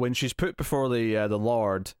when she's put before the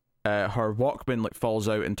Lord, her Walkman like falls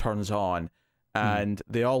out and turns on. And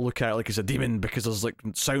they all look at it like it's a demon because there's like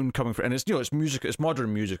sound coming from, and it's, you know, it's music, it's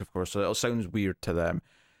modern music, of course, so it sounds weird to them.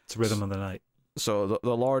 It's rhythm of the night. So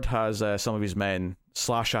the Lord has some of his men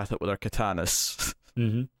slash at it with their katanas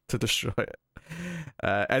to destroy it.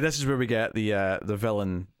 And this is where we get the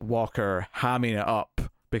villain Walker hamming it up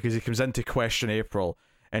because he comes in to question April,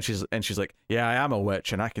 and she's like, "Yeah, I am a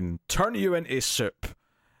witch, and I can turn you into soup."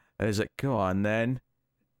 And he's like, "Go on then,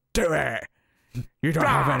 do it. You don't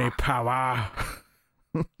have any power."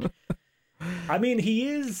 I mean, he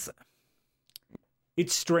is...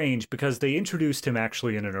 It's strange because they introduced him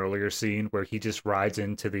actually in an earlier scene where he just rides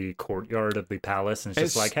into the courtyard of the palace and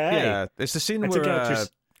it's just like, hey. Yeah, it's the scene where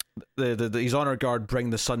his honor guard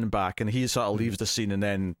bring the son back and he sort of leaves the scene, and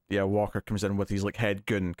then Walker comes in with his like head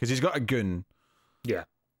gun because he's got a gun. Yeah.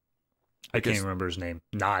 I can't remember his name.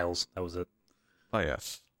 Niles, that was it. Oh,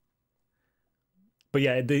 yes. But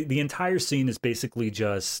yeah, the entire scene is basically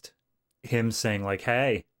just him saying like,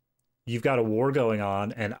 hey, you've got a war going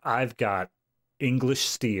on and I've got English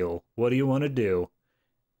steel. What do you want to do?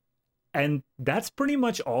 And that's pretty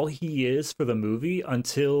much all he is for the movie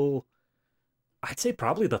until I'd say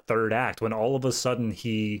probably the third act, when all of a sudden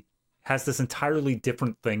he has this entirely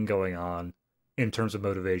different thing going on in terms of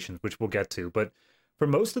motivations, which we'll get to. But for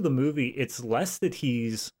most of the movie, it's less that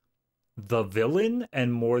he's the villain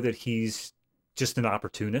and more that he's just an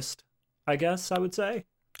opportunist, I guess I would say.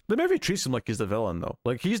 The movie treats him like he's the villain, though.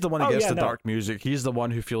 Like, he's the one who gets the dark music. He's the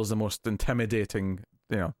one who feels the most intimidating,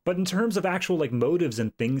 you know. But in terms of actual, like, motives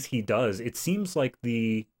and things he does, it seems like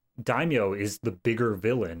the daimyo is the bigger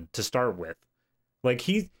villain to start with. Like,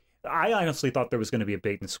 I honestly thought there was going to be a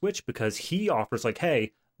bait and switch because he offers, like,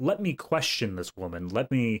 hey, let me question this woman.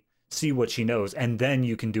 Let me see what she knows, and then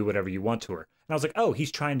you can do whatever you want to her. And I was like, oh,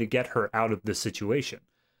 he's trying to get her out of this situation.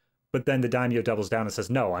 But then the daimyo doubles down and says,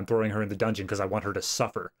 no, I'm throwing her in the dungeon because I want her to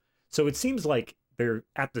suffer. So it seems like they're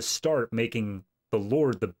at the start making the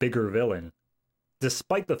Lord the bigger villain,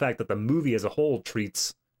 despite the fact that the movie as a whole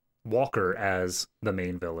treats Walker as the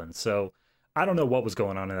main villain. So I don't know what was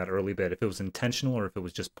going on in that early bit, if it was intentional or if it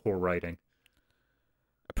was just poor writing.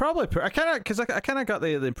 Probably, I kind of got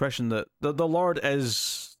the impression that the Lord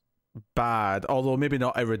is bad, although maybe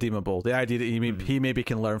not irredeemable. The idea that he maybe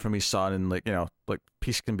can learn from his son, and like, you know, like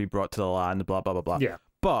peace can be brought to the land, blah blah blah blah. Yeah,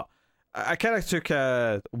 but I kind of took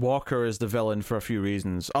Walker as the villain for a few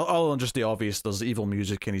reasons. Other than just the obvious, there's evil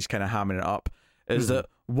music and he's kind of hamming it up. Is that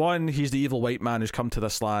one? He's the evil white man who's come to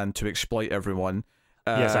this land to exploit everyone.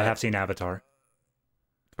 Yes, I have seen Avatar.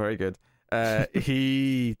 Very good.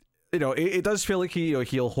 He, you know, it does feel like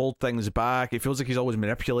he'll hold things back. It feels like he's always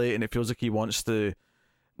manipulating. It feels like he wants to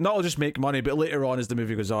not just make money, but later on as the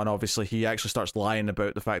movie goes on, obviously he actually starts lying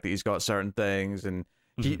about the fact that he's got certain things, and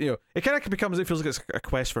he, you know, it kind of becomes, it feels like it's a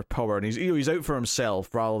quest for power, and he's out for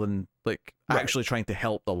himself rather than like actually trying to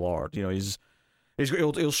help the Lord. You know,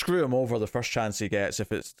 he'll screw him over the first chance he gets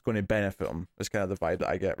if it's going to benefit him. It's kind of the vibe that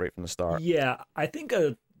I get right from the start. Yeah, I think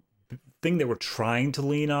a thing that we're trying to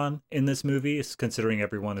lean on in this movie, is considering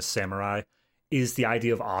everyone is samurai, is the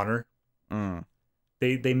idea of honor.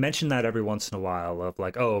 They mention that every once in a while of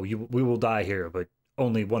like, oh, we will die here, but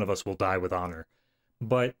only one of us will die with honor.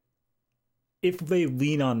 But if they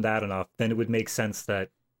lean on that enough, then it would make sense that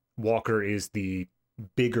Walker is the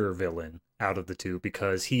bigger villain out of the two,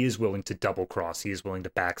 because he is willing to double cross, he is willing to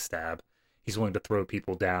backstab, he's willing to throw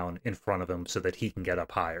people down in front of him so that he can get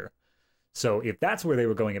up higher. So if that's where they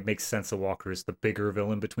were going, it makes sense that Walker is the bigger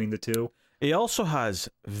villain between the two. He also has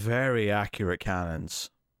very accurate cannons.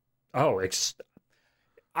 Oh,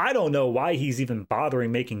 I don't know why he's even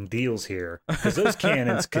bothering making deals here, because those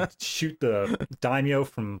cannons could shoot the daimyo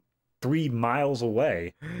from 3 miles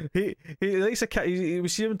away. He likes we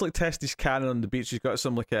see him like test his cannon on the beach. He's got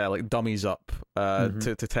some like dummies up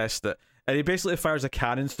to test it, and he basically fires a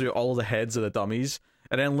cannon through all the heads of the dummies,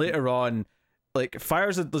 and then later on, like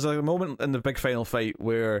there's a moment in the big final fight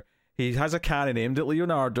where he has a cannon aimed at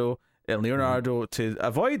Leonardo, and Leonardo, to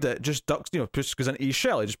avoid it, just ducks, you know, goes into his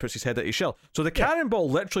shell. He just puts his head at his shell. So the cannonball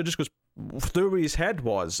literally just goes through where his head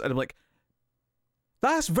was, and I'm like,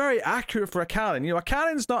 that's very accurate for a cannon. You know, a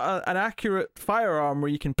cannon's not an accurate firearm where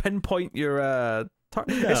you can pinpoint your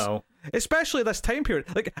No. Especially this time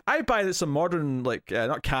period. Like, I buy that some modern, like,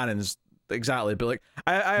 not cannons exactly, but like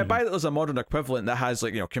I buy that there's a modern equivalent that has,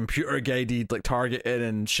 like, you know, computer guided like targeting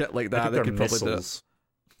and shit like that. They could probably do it.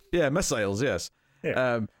 Yeah, missiles, yes.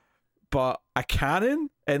 Yeah. But a cannon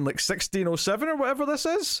in like 1607 or whatever this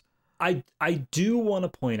is? I do want to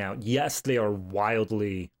point out, yes, they are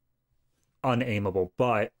wildly unaimable,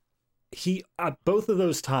 but he at both of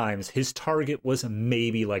those times his target was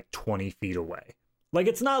maybe like 20 feet away. Like,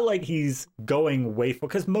 it's not like he's going way far,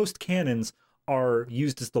 because most cannons are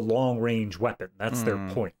used as the long range weapon. That's their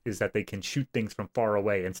point, is that they can shoot things from far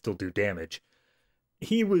away and still do damage.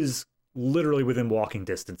 He was literally within walking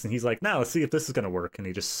distance, and he's like, now let's see if this is going to work, and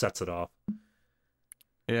he just sets it off.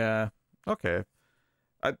 Yeah, okay.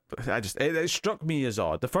 It struck me as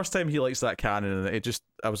odd. The first time he lights that cannon, and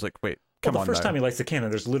I was like, wait, come on. The first time he lights the cannon,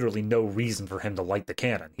 there's literally no reason for him to light the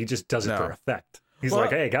cannon. He just does it for effect. He's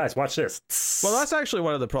like, hey, guys, watch this. Well, that's actually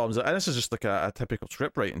one of the problems, and this is just like a typical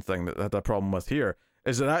script writing thing that I had a problem with here,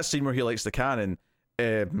 is that scene where he lights the cannon,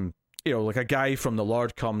 you know, like a guy from the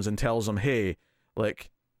Lord comes and tells him, hey,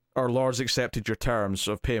 like, our Lord's accepted your terms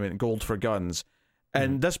of payment, gold for guns.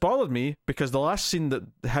 And this bothered me, because the last scene that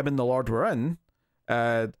him and the Lord were in,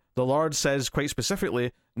 the Lord says quite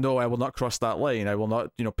specifically, no, I will not cross that line. I will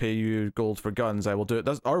not, you know, pay you gold for guns. I will do it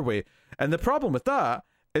our way. And the problem with that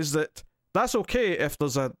is that that's okay if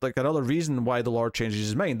there's another reason why the Lord changes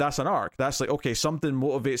his mind. That's an arc. That's like, okay, something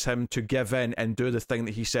motivates him to give in and do the thing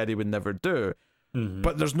that he said he would never do.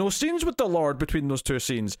 But there's no scenes with the Lord between those two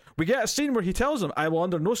scenes. We get a scene where he tells him, I will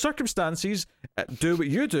under no circumstances do what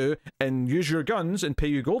you do and use your guns and pay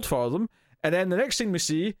you gold for them. And then the next scene we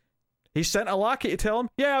see, he sent a lackey to tell him,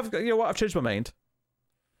 yeah, I've changed my mind.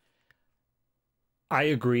 I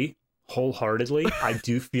agree wholeheartedly. I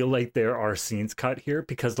do feel like there are scenes cut here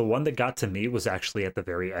because the one that got to me was actually at the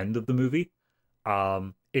very end of the movie.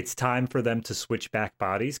 It's time for them to switch back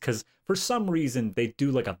bodies because for some reason they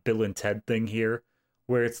do like a Bill and Ted thing here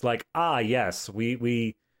where it's like, yes,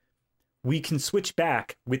 we can switch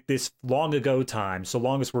back with this long ago time so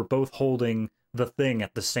long as we're both holding the thing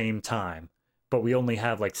at the same time, but we only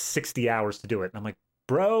have like 60 hours to do it. And I'm like,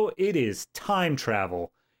 bro, it is time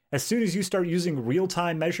travel. As soon as you start using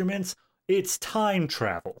real-time measurements, it's time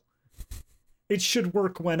travel. It should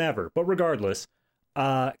work whenever. But regardless,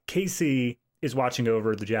 Casey is watching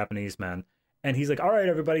over the Japanese men, and he's like, all right,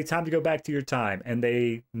 everybody, time to go back to your time. And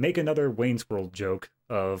they make another Wayne's World joke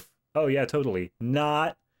of, oh, yeah, totally.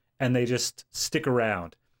 Not. And they just stick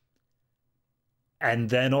around. And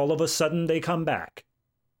then all of a sudden, they come back.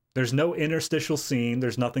 There's no interstitial scene.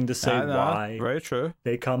 There's nothing to say why. Very true.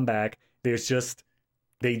 They come back. There's just...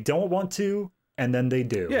 They don't want to, and then they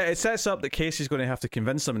do. Yeah, it sets up that Casey's going to have to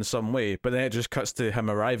convince them in some way, but then it just cuts to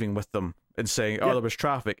him arriving with them and saying, there was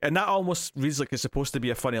traffic. And that almost reads like it's supposed to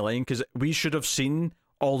be a funny line, because we should have seen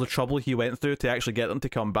all the trouble he went through to actually get them to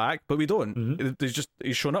come back, but we don't. Mm-hmm.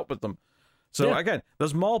 He's shown up with them. So again,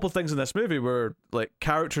 there's multiple things in this movie where like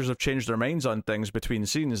characters have changed their minds on things between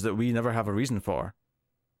scenes that we never have a reason for.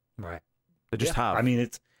 Right. They just have. I mean,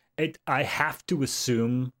 I have to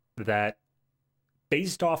assume that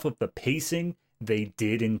based off of the pacing, they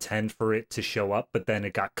did intend for it to show up, but then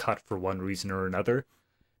it got cut for one reason or another.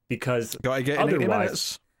 Because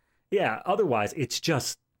otherwise it's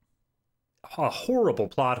just a horrible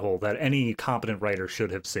plot hole that any competent writer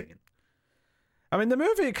should have seen. I mean, the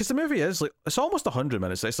movie is like, it's almost 100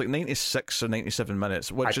 minutes. It's like 96 or 97 minutes.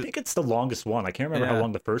 I think it's the longest one. I can't remember how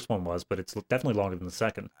long the first one was, but it's definitely longer than the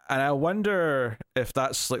second. And I wonder if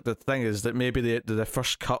that's like the thing is that maybe the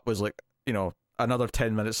first cut was like, another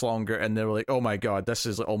 10 minutes longer, and they were like, oh my god, this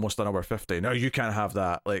is like almost an hour 50. No, you can't have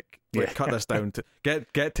that. Like cut this down to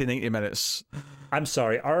get to 90 minutes. I'm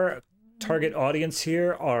sorry, our target audience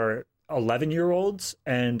here are 11-year-olds,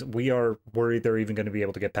 and we are worried they're even going to be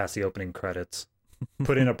able to get past the opening credits.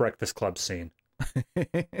 Put in a Breakfast Club scene.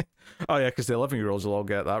 Oh yeah, because the 11-year-olds will all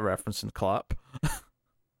get that reference and clap.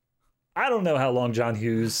 I don't know how long John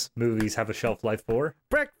Hughes movies have a shelf life for.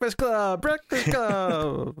 Breakfast Club.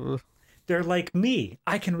 They're like me.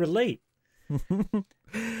 I can relate.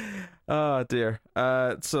 Oh dear.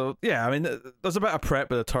 So yeah, I mean, there's a bit of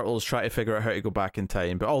prep with the turtles trying to figure out how to go back in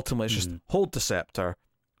time, but ultimately it's just hold the scepter.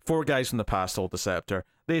 4 guys from the past hold the scepter.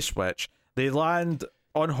 They switch. They land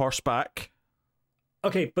on horseback.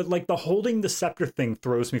 Okay, but like the holding the scepter thing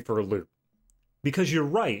throws me for a loop. Because you're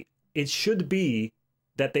right. It should be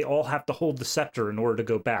that they all have to hold the scepter in order to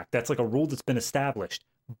go back. That's like a rule that's been established.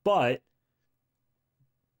 But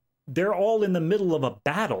they're all in the middle of a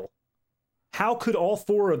battle. How could all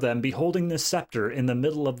 4 of them be holding this scepter in the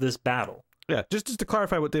middle of this battle? Yeah, just to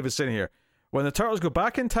clarify what David's saying here. When the turtles go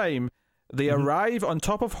back in time, they arrive on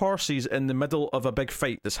top of horses in the middle of a big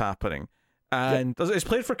fight that's happening. And it's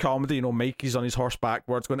played for comedy, Mikey's on his horse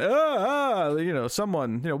backwards going,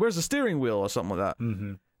 someone, where's the steering wheel or something like that.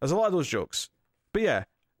 Mm-hmm. There's a lot of those jokes. But yeah,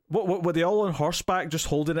 what were they all on horseback just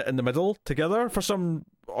holding it in the middle together for some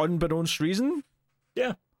unbeknownst reason?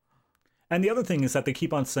 Yeah. And the other thing is that they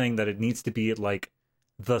keep on saying that it needs to be at like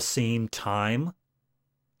the same time,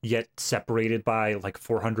 yet separated by like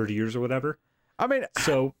 400 years or whatever. I mean,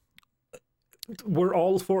 so we're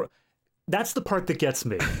all for. That's the part that gets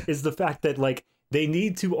me, is the fact that like they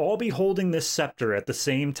need to all be holding this scepter at the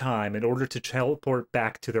same time in order to teleport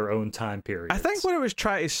back to their own time period. I think what I was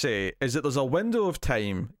trying to say is that there's a window of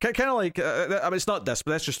time, kind of like, I mean, it's not this,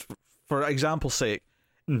 but that's just for example's sake,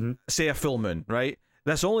 say a full moon, right?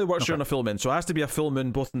 This only works during a full moon, so it has to be a full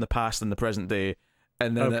moon both in the past and the present day,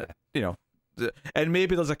 and then and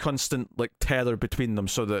maybe there's a constant like tether between them,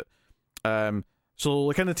 so that so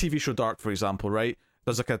like in the TV show Dark, for example, right?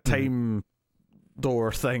 There's like a time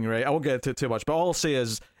door thing, right? I won't get into it too much, but all I'll say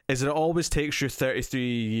is that it always takes you 33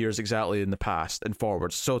 years exactly in the past and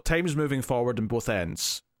forwards, so time's moving forward in both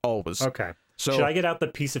ends always. Okay. So should I get out the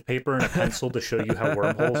piece of paper and a pencil to show you how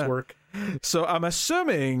wormholes work? So I'm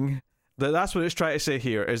assuming that's what it's trying to say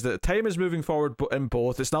here, is that time is moving forward in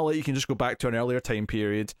both. It's not like you can just go back to an earlier time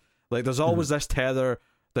period. Like there's always this tether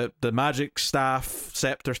that the magic staff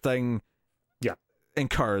scepter thing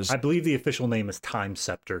incurs. I believe the official name is Time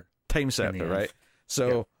Scepter. Time Scepter, right?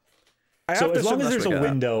 So, so as long as there's a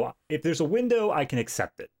window, if there's a window, I can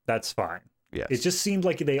accept it. That's fine. Yes. It just seemed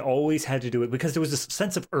like they always had to do it because there was this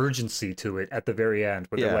sense of urgency to it at the very end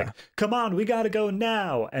where they're like, come on, we got to go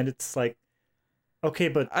now. And it's like, okay,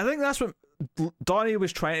 but I think that's what Donnie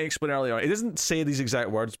was trying to explain earlier on. He doesn't say these exact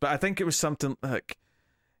words, but I think it was something like,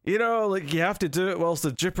 like you have to do it whilst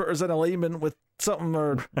the Jupiter's in alignment with something,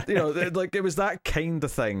 or like it was that kind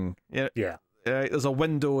of thing. Yeah. There's a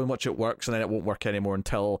window in which it works, and then it won't work anymore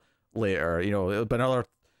until later. It'll be another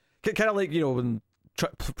kind of like when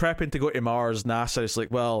prepping to go to Mars, NASA is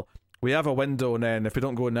like, well, we have a window, and then if we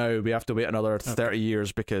don't go now, we have to wait another 30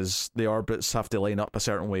 years because the orbits have to line up a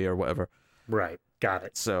certain way or whatever. Right. Got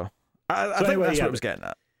it. So I think that's what I was getting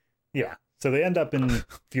at. Yeah. So they end up in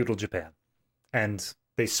feudal Japan, and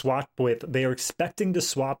they are expecting to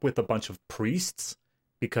swap with a bunch of priests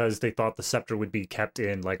because they thought the scepter would be kept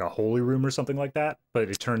in like a holy room or something like that. But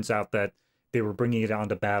it turns out that they were bringing it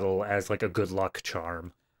onto battle as like a good luck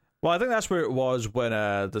charm. Well, I think that's where it was when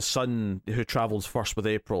the son who travels first with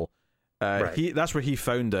April, right. That's where he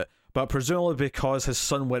found it. But presumably because his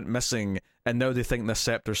son went missing and now they think the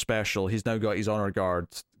scepter's special, he's now got his honor guard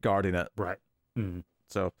guarding it. Right. Mm.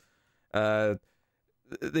 So, three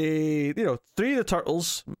of the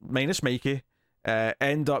turtles, minus Mikey,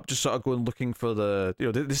 end up just sort of going looking for the,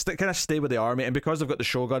 they kind of stay with the army, and because they've got the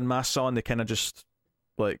Shogun masks on, they kind of just,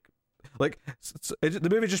 the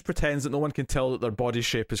movie just pretends that no one can tell that their body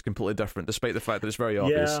shape is completely different, despite the fact that it's very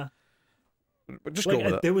obvious. Yeah. Just go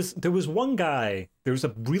with it. There was one guy, there was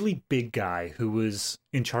a really big guy who was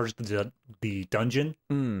in charge of the dungeon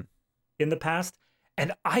in the past,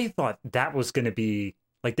 and I thought that was going to be,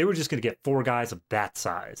 like, they were just going to get 4 guys of that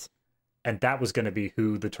size, and that was going to be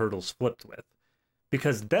who the turtles flipped with.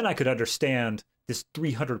 Because then I could understand this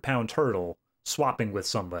 300-pound turtle swapping with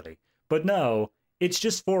somebody. But no, it's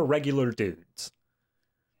just 4 regular dudes.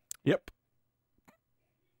 Yep.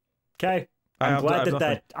 Okay. I'm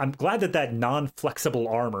glad that non-flexible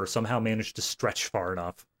armor somehow managed to stretch far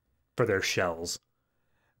enough for their shells.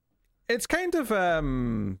 It's kind of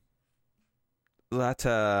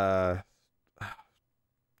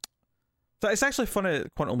So it's actually funny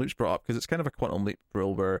that Quantum Leap's brought up, because it's kind of a Quantum Leap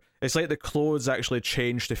rule where it's like the clothes actually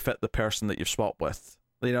change to fit the person that you've swapped with.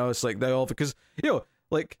 It's like they all, because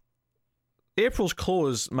like April's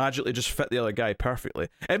clothes magically just fit the other guy perfectly.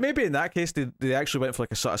 And maybe in that case they actually went for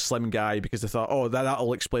like a sort of slim guy because they thought, oh,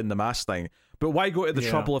 that'll explain the mask thing. But why go to the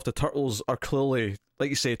trouble if the turtles are clearly, like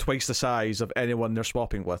you say, twice the size of anyone they're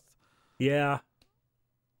swapping with? Yeah.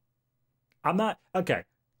 I'm not okay.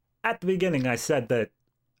 At the beginning I said that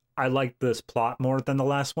I liked this plot more than the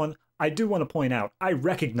last one. I do want to point out, I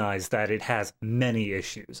recognize that it has many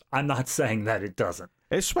issues. I'm not saying that it doesn't.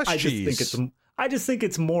 It's Swiss cheese. I just think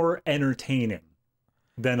it's more entertaining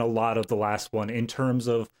than a lot of the last one, in terms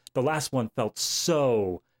of the last one felt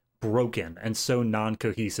so broken and so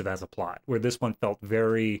non-cohesive as a plot, where this one felt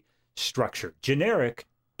very structured. Generic,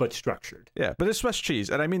 but structured. Yeah, but it's Swiss cheese,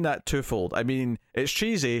 and I mean that twofold. I mean, it's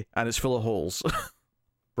cheesy and it's full of holes.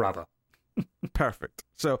 Bravo. Perfect.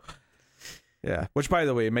 So, yeah. Which, by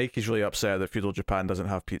the way, Mikey's really upset that feudal Japan doesn't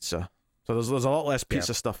have pizza. So there's a lot less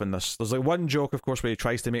pizza stuff in this. There's like one joke, of course, where he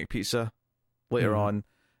tries to make pizza later on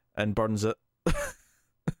and burns it.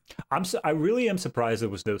 I really am surprised there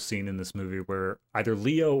was no scene in this movie where either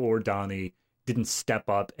Leo or Donnie didn't step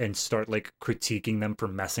up and start like critiquing them for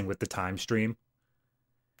messing with the time stream.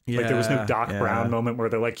 Yeah, like there was no Doc Brown moment where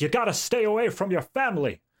they're like, "You gotta stay away from your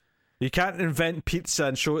family. You can't invent pizza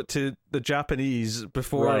and show it to the Japanese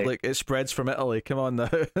before like it spreads from Italy. Come on now."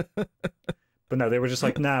 But no, they were just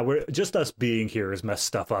like, nah, we're just us being here has messed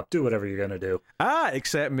stuff up. Do whatever you're gonna do.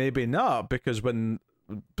 Except maybe not, because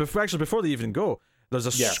before they even go, there's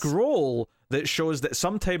a scroll that shows that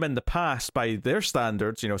sometime in the past, by their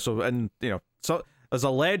standards, so there's a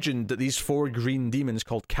legend that these 4 green demons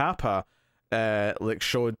called Kappa,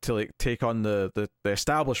 showed to take on the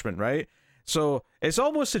establishment, right? So it's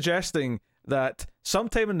almost suggesting that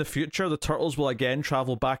sometime in the future, the turtles will again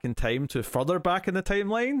travel back in time to further back in the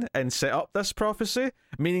timeline and set up this prophecy,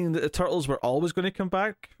 meaning that the turtles were always going to come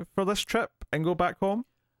back for this trip and go back home.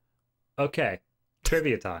 Okay.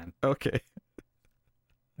 Trivia time. Okay.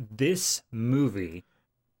 This movie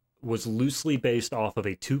was loosely based off of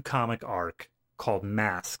a 2-comic arc called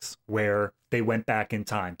Masks, where they went back in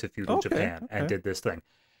time to feudal Japan and did this thing.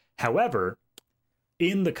 However,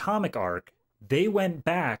 in the comic arc, they went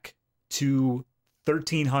back to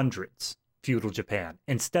 1300s feudal Japan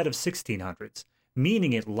instead of 1600s,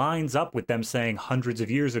 meaning it lines up with them saying hundreds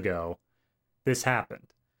of years ago this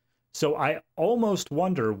happened. So I almost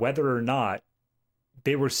wonder whether or not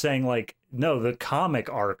they were saying, like, no, the comic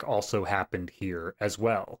arc also happened here as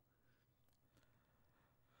well.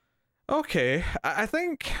 Okay, I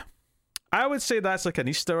think I would say that's like an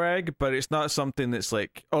Easter egg, but it's not something that's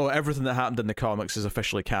like, oh, everything that happened in the comics is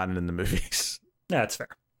officially canon in the movies. That's fair.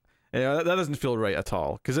 Yeah, that doesn't feel right at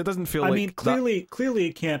all, because it doesn't feel I like mean, clearly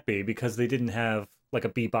it can't be, because they didn't have like a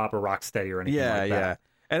Bebop or Rocksteady or anything like that. Yeah.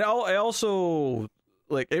 And I also,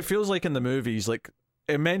 like, it feels like in the movies, like,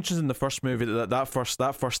 it mentions in the first movie that first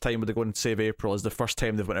time where they go and save April is the first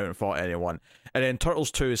time they've went out and fought anyone. And then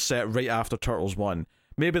Turtles 2 is set right after Turtles 1.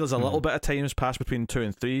 Maybe there's a little bit of time has passed between 2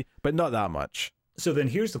 and 3, but not that much. So then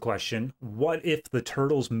here's the question. What if the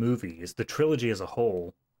Turtles movies, the trilogy as a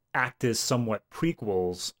whole, act as somewhat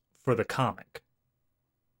prequels for the comic?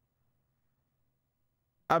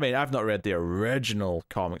 I mean, I've not read the original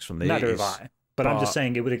comics from the 80s. Neither have I. But I'm just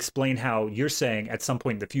saying it would explain how you're saying at some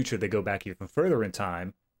point in the future they go back even further in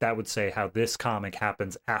time. That would say how this comic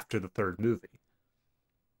happens after the third movie.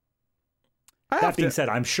 That being said,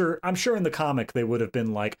 I'm sure in the comic they would have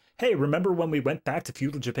been like, hey, remember when we went back to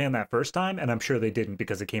feudal Japan that first time? And I'm sure they didn't,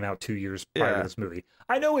 because it came out 2 years prior to this movie.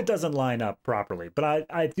 I know it doesn't line up properly, but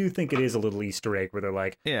I do think it is a little Easter egg where they're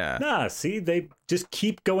like, nah, see, they just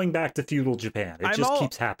keep going back to feudal Japan. It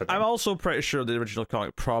keeps happening. I'm also pretty sure the original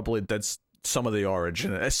comic probably did some of the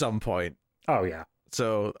origin at some point. Oh, yeah.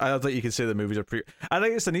 So I don't think you can say the movies are I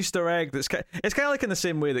think it's an Easter egg. It's kind of like in the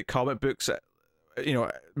same way that comic books,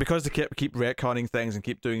 because they keep retconning things and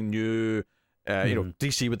keep doing new,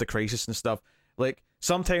 DC with the Crisis and stuff. Like,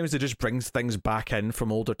 sometimes they just bring things back in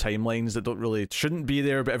from older timelines that shouldn't be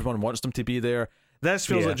there, but everyone wants them to be there. This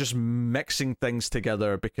feels like just mixing things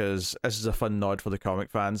together because this is a fun nod for the comic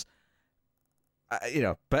fans.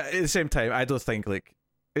 But at the same time, I don't think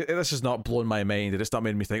this has not blown my mind. It's not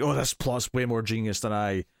made me think, oh, this plot's way more genius than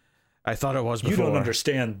I thought it was before. You don't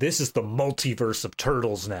understand. This is the multiverse of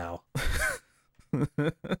Turtles now.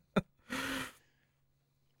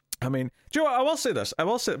 I mean, do you know what? I will say this.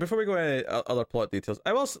 Before we go into other plot details,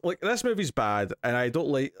 this movie's bad, and I don't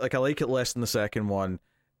like I like it less than the second one,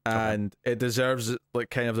 and it deserves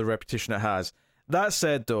kind of the reputation it has. That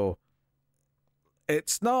said, though,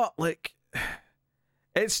 it's not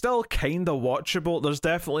it's still kind of watchable. There's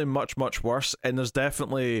definitely much worse, and there's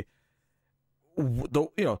definitely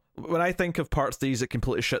when I think of part 3s that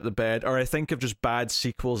completely shit the bed, or I think of just bad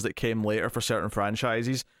sequels that came later for certain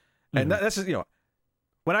franchises, and this is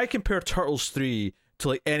when I compare Turtles 3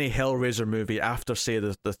 to any Hellraiser movie after, say,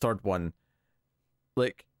 the third one,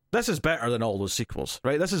 this is better than all those sequels,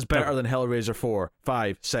 right? This is better than Hellraiser 4,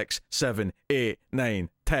 5, 6, 7, 8, 9,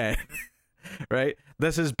 10. Right?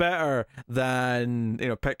 This is better than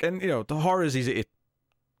the horror is easy to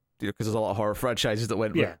because there's a lot of horror franchises that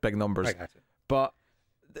went with big numbers. I got you. But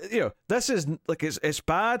this is it's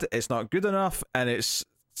bad, it's not good enough, and it's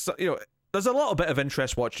there's a little bit of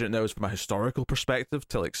interest watching it now from a historical perspective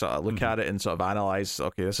to sort of look at it and sort of analyze,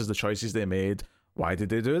 okay, this is the choices they made, why did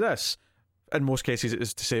they do this? In most cases it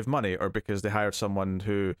is to save money, or because they hired someone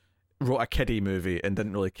who wrote a kiddie movie and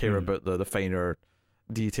didn't really care about the finer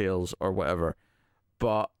details or whatever.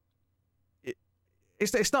 But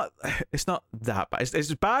it's not that bad.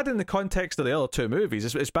 It's bad in the context of the other two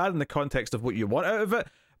movies. It's bad in the context of what you want out of it,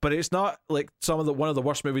 but it's not like one of the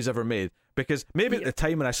worst movies ever made. Because maybe at the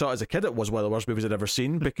time when I saw it as a kid, it was one of the worst movies I'd ever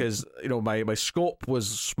seen, because my scope was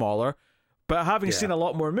smaller. But having seen a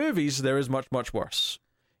lot more movies, there is much worse.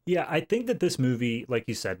 Yeah, I think that this movie, like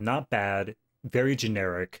you said, not bad, very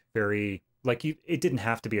generic, very it didn't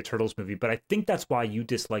have to be a Turtles movie, but I think that's why you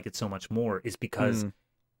dislike it so much more, is because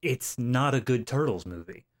it's not a good Turtles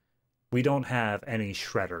movie. We don't have any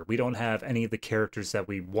Shredder. We don't have any of the characters that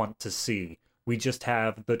we want to see. We just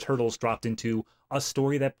have the Turtles dropped into a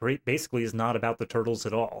story that basically is not about the Turtles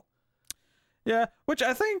at all. Yeah, which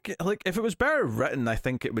I think, if it was better written, I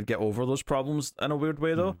think it would get over those problems in a weird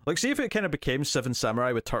way, though. See if it kind of became Seven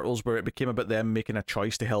Samurai with Turtles, where it became about them making a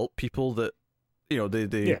choice to help people that,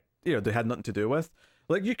 they had nothing to do with.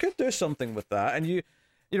 You could do something with that, and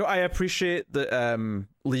I appreciate that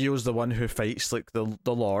Leo's the one who fights the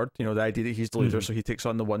Lord. The idea that he's the leader, so he takes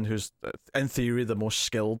on the one who's in theory the most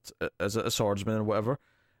skilled as a swordsman or whatever.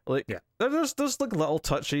 There's little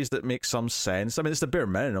touches that make some sense. I mean, it's the bare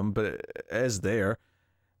minimum, but it is there.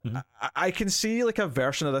 I can see a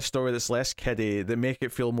version of this story that's less kiddie that make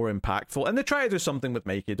it feel more impactful, and they try to do something with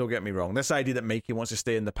Mikey. Don't get me wrong. This idea that Mikey wants to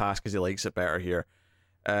stay in the past because he likes it better here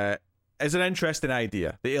is an interesting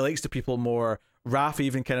idea. That he likes the people more. Raph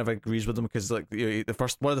even kind of agrees with them, because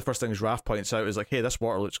one of the first things Raph points out is hey, this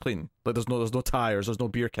water looks clean. There's no tires, there's no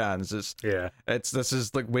beer cans. This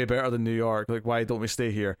is way better than New York. Why don't we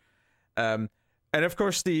stay here? And of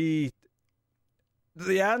course the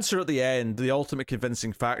answer at the end, the ultimate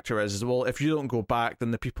convincing factor is well, if you don't go back, then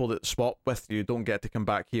the people that swap with you don't get to come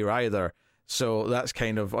back here either. So that's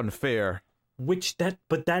kind of unfair.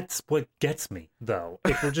 But that's what gets me, though.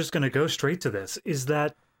 If we're just going to go straight to this, is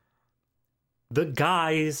that the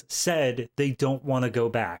guys said they don't want to go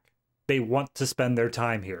back. They want to spend their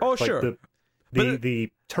time here. Oh, sure.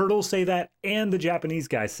 The turtles say that, and the Japanese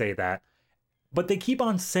guys say that. But they keep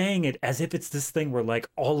on saying it as if it's this thing where, like,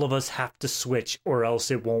 all of us have to switch or else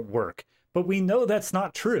it won't work. But we know that's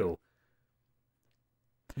not true.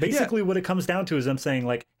 Basically, what it comes down to is them saying,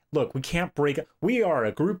 like, look, we can't break up. We are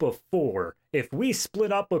a group of 4. If we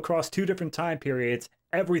split up across 2 different time periods,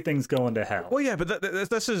 everything's going to hell. Well, yeah, but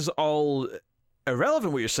this is all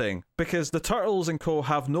irrelevant what you're saying, because the Turtles and co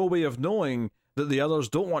have no way of knowing that the others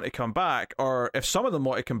don't want to come back, or if some of them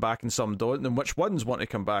want to come back and some don't, then which ones want to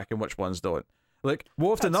come back and which ones don't. Like,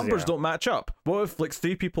 what if the numbers don't match up? What if, like,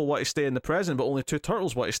 3 people want to stay in the present, but only 2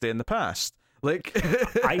 turtles want to stay in the past? Like,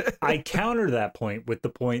 I counter that point with the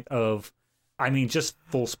point of, I mean, just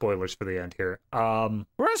full spoilers for the end here.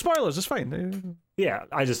 We're in spoilers, it's fine. Yeah,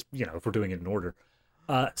 I just, if we're doing it in order.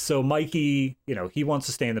 So Mikey, he wants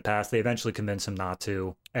to stay in the past. They eventually convince him not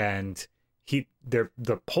to, and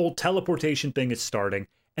the whole teleportation thing is starting,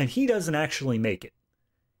 and he doesn't actually make it.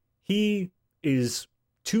 He is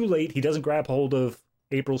too late. He doesn't grab hold of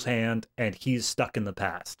April's hand, and he's stuck in the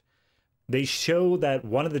past. They show that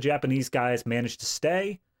one of the Japanese guys managed to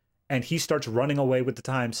stay, and he starts running away with the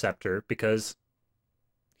time scepter because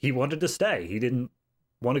he wanted to stay. He didn't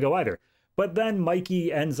want to go either. But then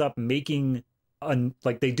Mikey ends up making,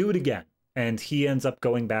 they do it again, and he ends up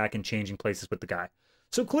going back and changing places with the guy.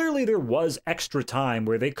 So clearly there was extra time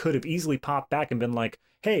where they could have easily popped back and been like,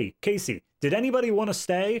 hey, Casey, did anybody want to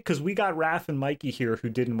stay? Because we got Raph and Mikey here who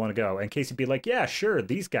didn't want to go. And Casey'd be like, yeah, sure,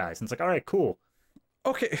 these guys. And it's like, all right, cool.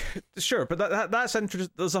 Okay, sure, but that's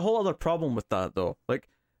interesting. There's a whole other problem with that, though. Like,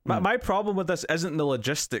 my problem with this isn't the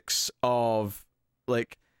logistics of,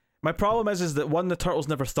 like, my problem is that, one, the Turtles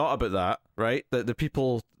never thought about that, right? That the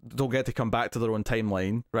people don't get to come back to their own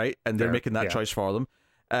timeline, right? And they're making that choice for them.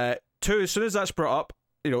 2, as soon as that's brought up,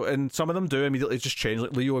 and some of them do immediately just change.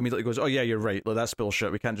 Like, Leo immediately goes, oh yeah, you're right, like, that's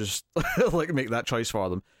bullshit, we can't just like make that choice for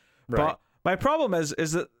them. Right. But my problem is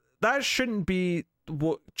that shouldn't be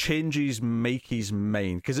what changes Mikey's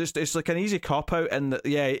mind, because it's like an easy cop-out, and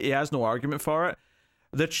he has no argument for it.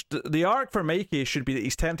 The arc for Mikey should be that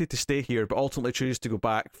he's tempted to stay here, but ultimately chooses to go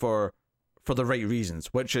back for the right reasons,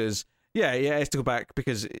 which is, he has to go back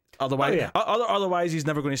because otherwise, otherwise he's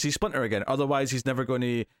never going to see Splinter again. Otherwise, he's never going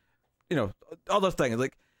to, other things.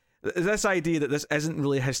 Like, this idea that this isn't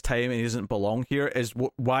really his time and he doesn't belong here is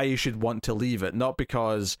why you should want to leave it, not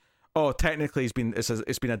because, technically it's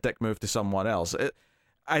been a dick move to someone else.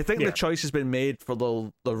 I think the choice has been made for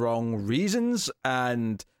the wrong reasons,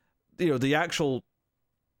 and the actual,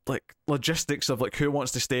 like, logistics of, like, who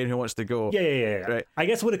wants to stay and who wants to go. Yeah. Right. I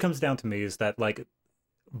guess what it comes down to me is that, like,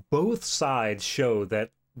 both sides show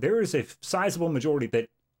that there is a sizable majority that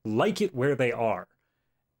like it where they are,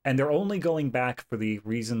 and they're only going back for the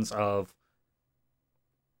reasons of,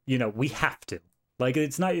 we have to. Like,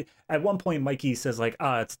 it's not. At one point, Mikey says, like,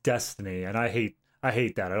 it's destiny, and I hate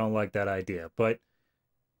that. I don't like that idea. But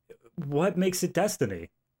what makes it destiny?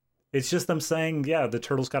 It's just them saying, yeah, the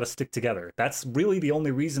turtles got to stick together. That's really the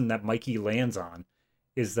only reason that Mikey lands on,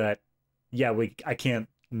 is that, I can't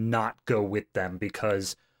not go with them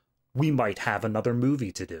because we might have another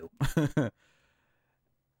movie to do.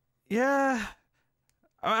 Yeah.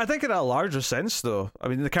 I think in a larger sense, though, I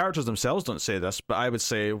mean, the characters themselves don't say this, but I would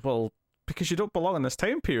say, well, because you don't belong in this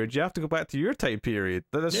time period, you have to go back to your time period.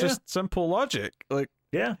 That's just simple logic. Like,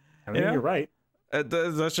 I mean, you're right.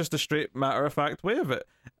 That's just a straight matter-of-fact way of it.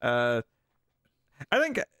 I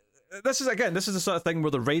think this is the sort of thing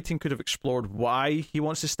where the writing could have explored why he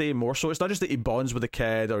wants to stay more. So it's not just that he bonds with the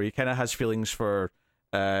kid, or he kind of has feelings for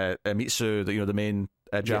Mitsu, the main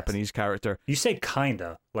Japanese character. You say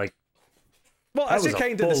kinda, like. Well, I say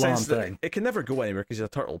kinda in the sense that it can never go anywhere because he's a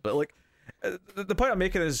turtle. But, like, the point I'm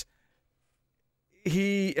making is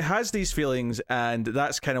he has these feelings, and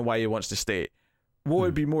that's kind of why he wants to stay. What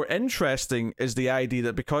would be more interesting is the idea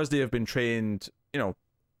that because they have been trained,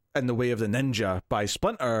 in the way of the ninja by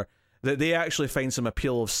Splinter, that they actually find some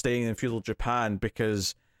appeal of staying in feudal Japan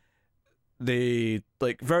because they,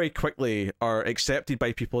 like, very quickly are accepted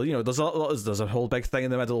by people. There's a whole big thing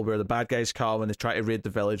in the middle where the bad guys come and they try to raid the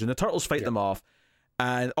village, and the turtles fight them off.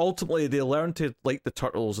 And ultimately, they learn to like the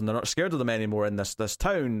turtles, and they're not scared of them anymore in this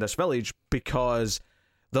town, this village, because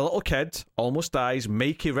the little kid almost dies.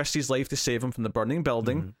 Mikey risks his life to save him from the burning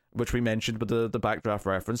building, which we mentioned with the backdraft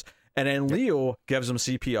reference. And then Leo gives him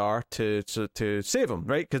CPR to save him,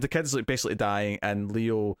 right? Because the kid's, like, basically dying, and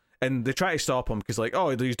they try to stop him because, like,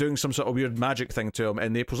 he's doing some sort of weird magic thing to him.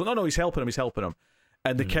 And April's like, no, he's helping him.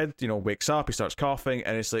 And the kid, wakes up, he starts coughing,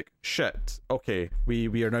 and it's like, shit, okay,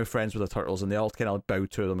 we are now friends with the turtles, and they all kind of bow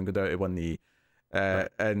to them and go down to one knee.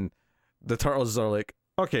 and the turtles are like,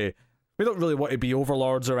 okay, we don't really want to be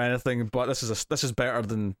overlords or anything, but this is better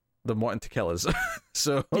than wanting to kill us.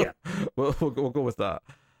 So yeah, we'll go with that.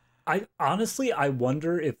 I honestly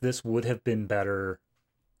wonder if this would have been better,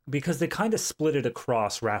 because they kind of split it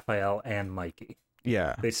across Raphael and Mikey.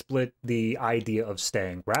 Yeah, they split the idea of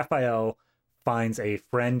staying. Raphael finds a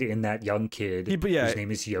friend in that young kid whose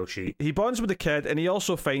name is Yoshi. He bonds with the kid, and he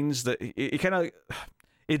also finds that he kind of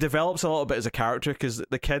he develops a little bit as a character, because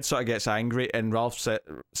the kid sort of gets angry, and Ralph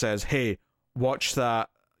says, "Hey, watch that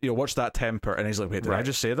temper," and he's like, "Wait, did I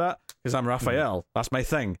just say that? Because I'm Raphael. That's my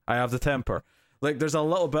thing. I have the temper." Like, there's a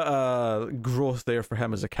little bit of growth there for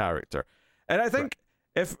him as a character, and I think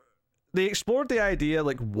if they explored the idea,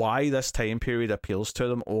 like, why this time period appeals to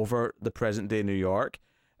them over the present day New York,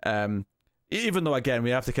 even though, again, we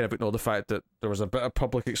have to kind of ignore the fact that there was a bit of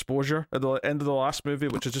public exposure at the end of the last movie,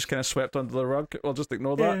 which is just kind of swept under the rug. We'll just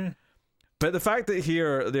ignore that. Yeah. But the fact that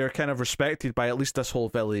here they're kind of respected by at least this whole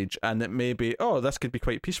village, and that maybe, this could be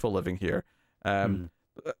quite peaceful living here.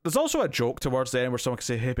 There's also a joke towards the end where someone can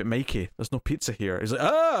say, "Hey, but Mikey, there's no pizza here." He's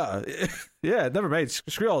like, yeah, never mind.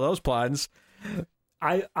 Screw all those plans.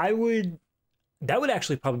 That would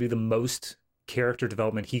actually probably be the most character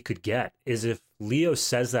development he could get, is if Leo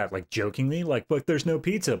says that, like, jokingly, like, "Look, there's no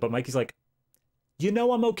pizza," but Mikey's like,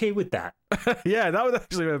 I'm okay with that. Yeah, that would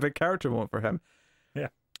actually be a big character moment for him. Yeah.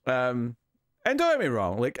 And don't get me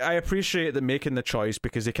wrong, like, I appreciate them making the choice,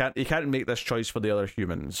 because he can't make this choice for the other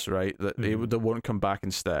humans, right? That they won't come back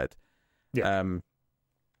instead. Yeah.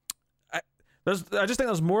 I just think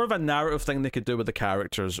there's more of a narrative thing they could do with the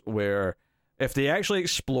characters, where if they actually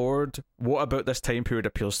explored what about this time period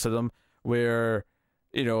appeals to them, where,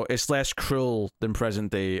 it's less cruel than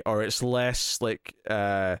present day, or it's less like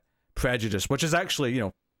prejudice, which is actually,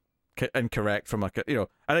 incorrect from like I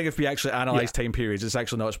think if we actually analyze time periods, it's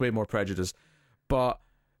actually not, it's way more prejudice. But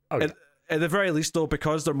at the very least, though,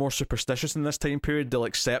 because they're more superstitious in this time period, they'll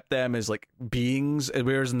accept them as like beings,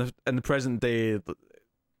 whereas in the present day,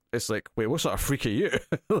 it's like, wait, what sort of freak are you?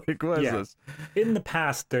 Like, what is this? In the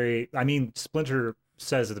past, Splinter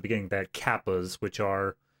says at the beginning that kappas, which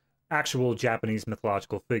are actual Japanese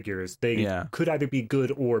mythological figures, they could either be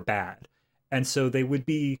good or bad. And so they would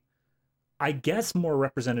be, I guess, more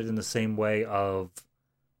represented in the same way of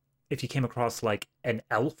if you came across like an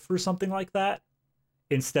elf or something like that,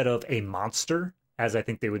 instead of a monster, as I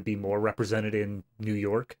think they would be more represented in New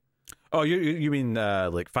York. Oh, you mean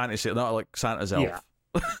like fantasy, not like Santa's elf? Yeah.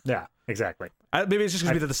 Yeah, exactly. Maybe it's just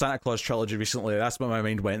because we did the Santa Claus trilogy recently. That's what my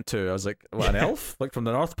mind went to. I was like, what, an elf? Like from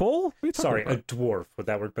the North Pole? Sorry, a dwarf. Would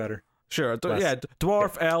that work better? Sure.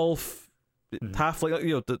 Dwarf, elf,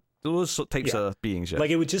 halfling, those types of beings. Yeah.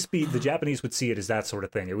 Like, it would just be, the Japanese would see it as that sort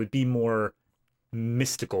of thing. It would be more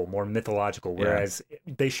mystical, more mythological, whereas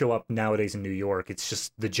they show up nowadays in New York, it's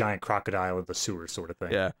just the giant crocodile in the sewer sort of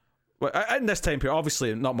thing. Yeah. Well, in this time period,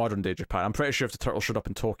 obviously not modern day Japan, I'm pretty sure if the turtle showed up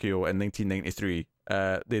in Tokyo in 1993,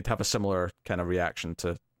 they'd have a similar kind of reaction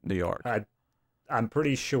to New York. I'm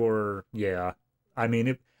pretty sure, yeah. I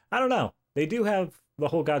mean, I don't know. They do have the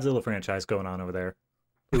whole Godzilla franchise going on over there.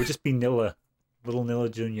 It would just be Nilla, little Nilla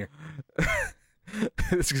Jr.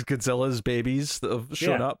 This is Godzilla's babies that have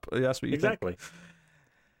shown up. That's what you exactly. think.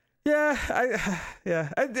 Yeah,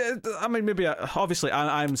 I mean, maybe obviously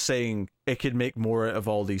I'm saying it could make more out of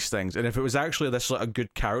all these things, and if it was actually this sort of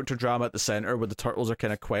good character drama at the center where the turtles are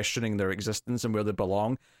kind of questioning their existence and where they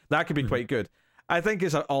belong, that could be quite good. I think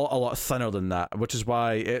it's a lot thinner than that, which is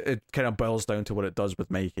why it kind of boils down to what it does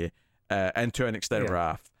with Mikey, and to an extent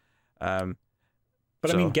Raph.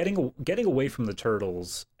 But I mean, getting away from the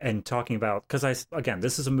turtles and talking about, because again,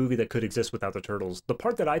 this is a movie that could exist without the turtles. The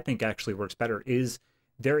part that I think actually works better is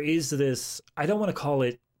there is this, I don't want to call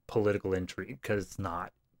it political intrigue, because it's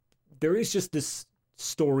not. There is just this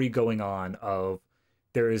story going on of,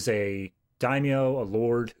 there is a daimyo, a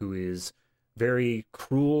lord, who is very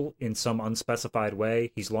cruel in some unspecified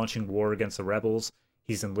way. He's launching war against the rebels.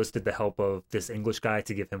 He's enlisted the help of this English guy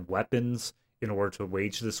to give him weapons in order to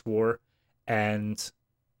wage this war. And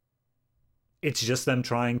it's just them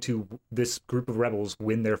trying to, this group of rebels,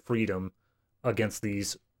 win their freedom against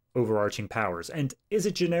these overarching powers. And is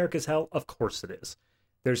it generic as hell? Of course it is.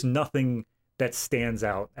 There's nothing that stands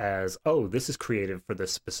out as, oh, this is creative for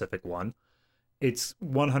this specific one. It's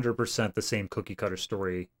 100% the same cookie cutter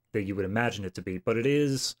story that you would imagine it to be, but it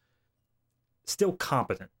is still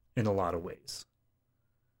competent in a lot of ways.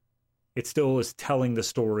 It still is telling the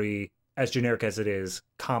story, as generic as it is,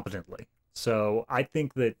 competently. So I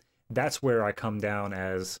think that that's where I come down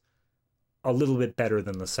as a little bit better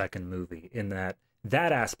than the second movie, in that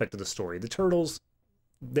aspect of the story. The turtles,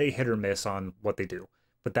 they hit or miss on what they do.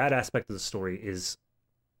 But that aspect of the story is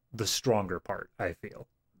the stronger part, I feel.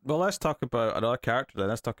 Well, let's talk about another character then.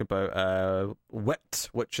 Let's talk about Wit,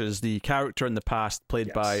 which is the character in the past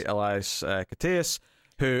played by Elias Koteas,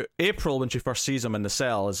 who April, when she first sees him in the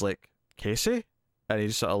cell, is like, Casey? And he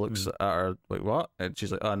just sort of looks at her like, what? And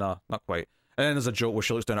she's like, oh, no, not quite. And then there's a joke where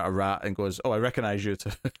she looks down at a rat and goes, oh, I recognize you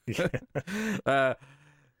too.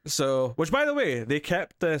 So, which, by the way, they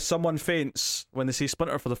kept someone faints when they see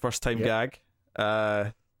Splinter for the first time gag.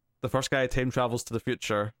 The first guy time travels to the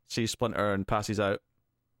future, sees Splinter and passes out.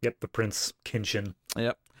 Yep, the Prince Kinshin.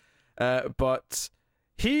 Yep. But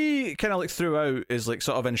he kind of like throughout is like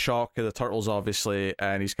sort of in shock of the turtles, obviously,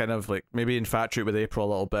 and he's kind of like maybe infatuated with April a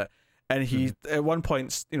little bit. And he at one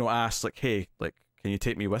point, asks like, "Hey, like, can you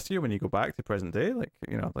take me with you when you go back to present day? Like,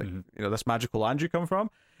 this magical land you come from?"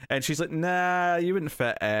 And she's like, "Nah, you wouldn't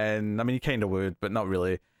fit in. I mean, you kind of would, but not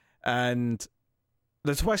really." And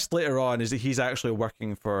the twist later on is that he's actually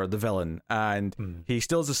working for the villain, and he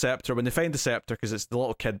steals the scepter. When they find the scepter, because it's the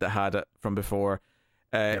little kid that had it from before,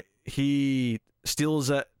 he steals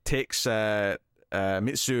it, takes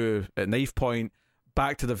Mitsu at knife point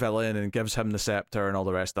back to the villain and gives him the scepter and all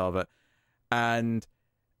the rest of it. And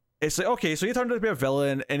it's like, okay, so he turned out to be a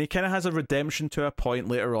villain, and he kind of has a redemption to a point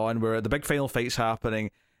later on where the big final fight's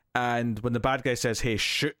happening, and when the bad guy says, hey,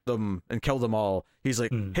 shoot them and kill them all, he's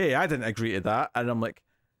like, hey, I didn't agree to that. And I'm like,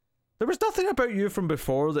 there was nothing about you from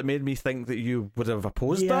before that made me think that you would have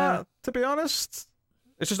opposed that, to be honest.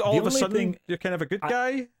 It's just all of a sudden you're kind of a good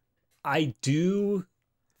guy. I do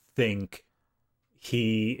think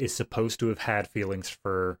he is supposed to have had feelings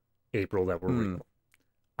for April that were real.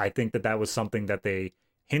 I think that was something that they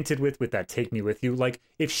hinted with that take me with you. Like,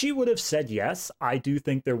 if she would have said yes, I do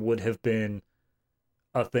think there would have been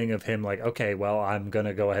a thing of him like, okay, well, I'm going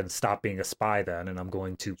to go ahead and stop being a spy then, and I'm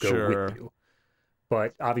going to go with you.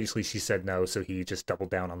 But obviously she said no, so he just doubled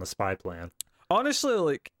down on the spy plan. Honestly,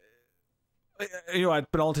 like,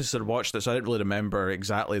 I'd been all to watch this, so I didn't really remember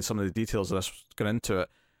exactly some of the details of this going into it.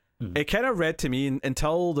 It kind of read to me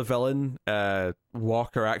until the villain,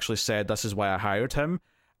 Walker, actually said, this is why I hired him,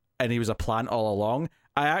 and he was a plant all along.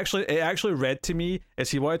 It actually read to me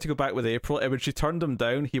as he wanted to go back with April, and when she turned him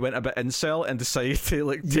down, he went a bit incel and decided to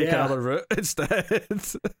like take another route instead.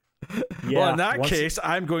 Well, in that case,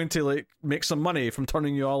 I'm going to like make some money from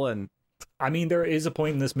turning you all in. I mean, there is a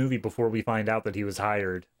point in this movie before we find out that he was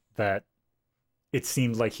hired that it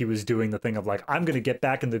seemed like he was doing the thing of like, I'm going to get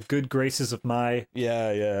back in the good graces of my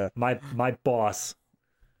my boss.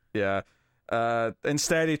 Yeah.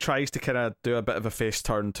 Instead, he tries to kind of do a bit of a face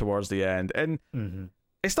turn towards the end, and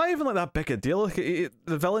it's not even like that big a deal. Like, the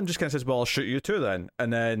villain just kind of says, well, I'll shoot you too then.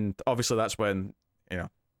 And then obviously that's when,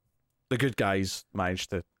 the good guys manage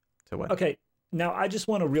to win. Okay, now I just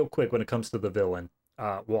want to real quick, when it comes to the villain,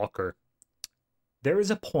 Walker, there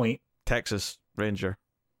is a point... Texas Ranger.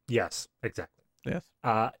 Yes, exactly. Yes.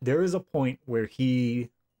 There is a point where he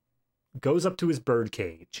goes up to his bird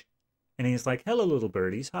cage, and he's like, hello, little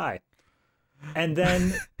birdies, hi. And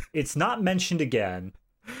then it's not mentioned again.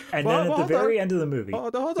 And then at the very end of the movie,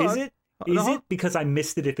 hold on. Is it because I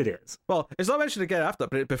missed it if it is? Well, it's not mentioned again after,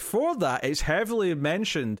 but before that, it's heavily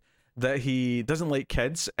mentioned that he doesn't like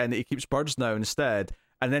kids and that he keeps birds now instead.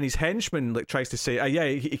 And then his henchman like tries to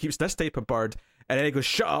say, he keeps this type of bird. And then he goes,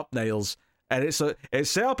 shut up, Niles. And it's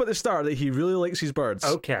set up at the start that he really likes his birds.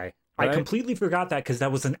 Okay. Right? I completely forgot that because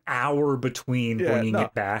that was an hour between bringing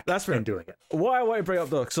it back and doing it. What I want to bring up,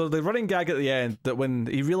 though, so the running gag at the end, that when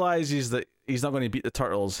he realizes that he's not going to beat the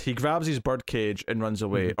turtles, he grabs his bird cage and runs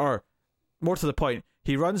away. Or, more to the point,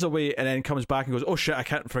 he runs away and then comes back and goes, oh shit, I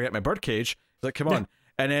can't forget my bird cage. He's like, come on.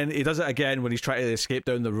 And then he does it again when he's trying to escape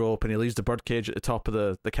down the rope, and he leaves the bird cage at the top of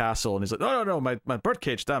the castle, and he's like, no, my bird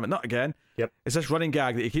cage, damn it, not again. Yep. It's this running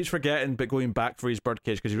gag that he keeps forgetting but going back for his bird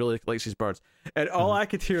cage because he really likes his birds. And all I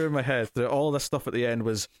could hear in my head through all this stuff at the end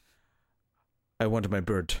was, I wanted my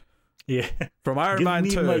bird. Yeah. From Iron Man 2.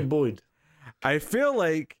 Give me my bird. I feel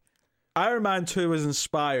like Iron Man 2 was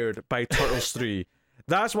inspired by Turtles 3.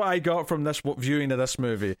 That's what I got from this viewing of this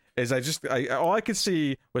movie, is all I could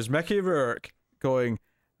see was Mickey Rourke going,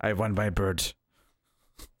 I won my bird.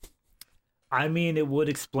 I mean, it would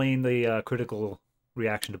explain the critical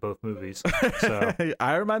reaction to both movies. So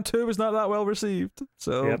Iron Man 2 was not that well received.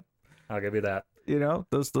 So yep, I'll give you that.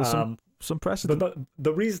 There's some precedent. But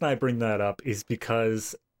the reason I bring that up is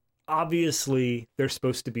because obviously there's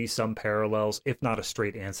supposed to be some parallels, if not a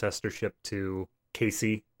straight ancestorship to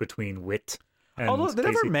Casey between Wit. Although they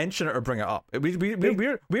never mention it or bring it up.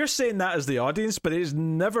 We're saying that as the audience, but it's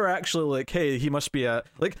never actually like, hey, he must be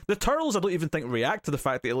like the turtles. I don't even think react to the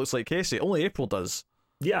fact that it looks like Casey. Only April does.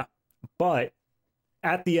 Yeah, but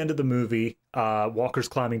at the end of the movie, Walker's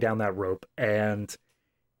climbing down that rope, and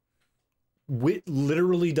Wit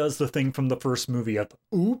literally does the thing from the first movie of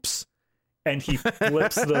oops, and he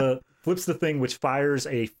flips the thing, which fires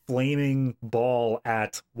a flaming ball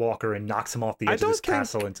at Walker and knocks him off the edge of his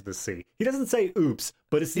castle into the sea. He doesn't say oops,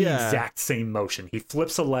 but it's the exact same motion. He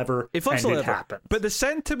flips a lever, it happens. But the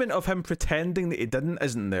sentiment of him pretending that he didn't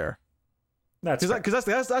isn't there. That's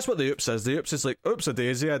that's what the oops is. The oops is like, oops a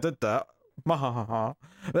daisy, I did that. Right.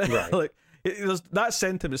 Like that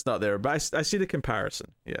sentiment's not there, but I see the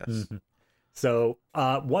comparison. Yes. Mm-hmm. So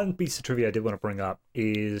one piece of trivia I did want to bring up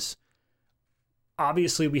is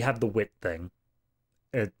obviously we have the Wit thing.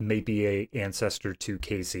 It may be a ancestor to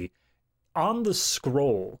Casey. On the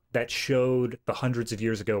scroll that showed the hundreds of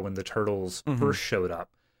years ago when the turtles first showed up,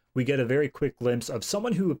 we get a very quick glimpse of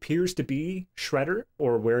someone who appears to be Shredder,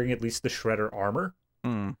 or wearing at least the Shredder armor,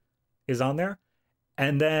 is on there.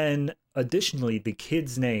 And then additionally, the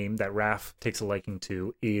kid's name that Raph takes a liking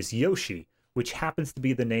to is Yoshi, which happens to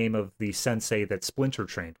be the name of the sensei that Splinter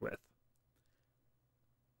trained with.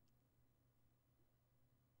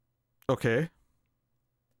 Okay.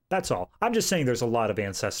 That's all. I'm just saying there's a lot of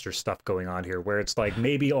ancestor stuff going on here where it's like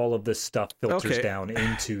maybe all of this stuff filters down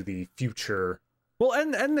into the future. Well,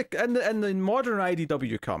 in the modern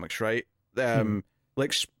IDW comics, right?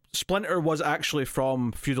 Like Splinter was actually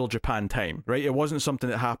from feudal Japan time, right? It wasn't something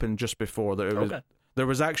that happened just before. There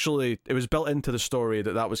was actually, it was built into the story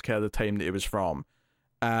that was kind of the time that it was from.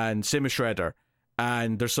 And same as Shredder.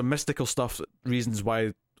 And there's some mystical stuff, reasons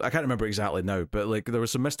why, I can't remember exactly now, but like there were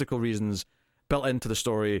some mystical reasons built into the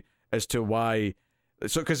story as to why.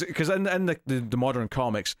 So, because in the modern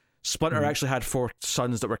comics, Splinter actually had 4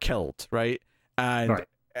 sons that were killed, right? And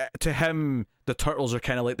to him, the turtles are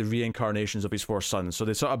kind of like the reincarnations of his 4 sons, so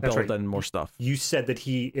they sort of build in more stuff. You said that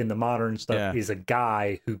he, in the modern stuff, is a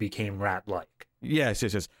guy who became rat-like. Yes.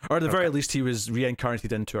 Or at the very least, he was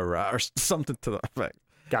reincarnated into a rat or something to that effect.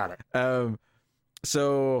 Got it.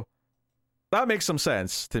 So that makes some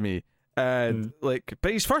sense to me. And like,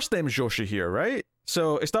 but his first name is Yoshi here, right?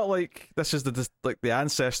 So it's not like this is the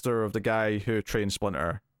ancestor of the guy who trained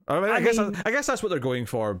Splinter. I guess that's what they're going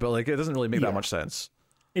for, but like it doesn't really make that much sense.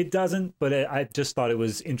 It doesn't, but I just thought it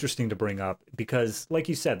was interesting to bring up because, like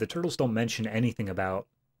you said, the turtles don't mention anything about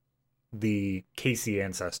the Casey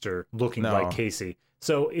ancestor looking like Casey.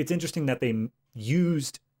 So it's interesting that they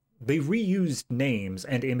reused names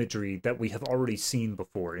and imagery that we have already seen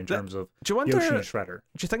before in terms of Yoshi and Shredder.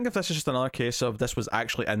 Do you think if this is just another case of this was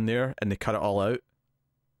actually in there and they cut it all out?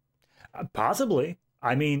 Possibly.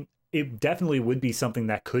 I mean, it definitely would be something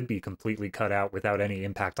that could be completely cut out without any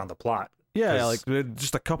impact on the plot. Yeah, like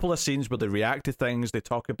just a couple of scenes where they react to things, they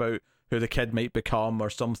talk about who the kid might become or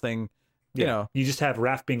something. You know, you just have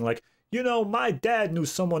Raph being like, my dad knew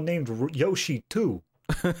someone named Yoshi too.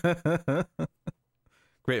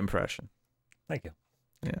 Great impression. Thank you.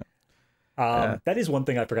 Yeah. That is one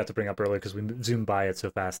thing I forgot to bring up earlier because we zoomed by it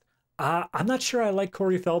so fast. I'm not sure I like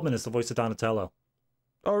Corey Feldman as the voice of Donatello.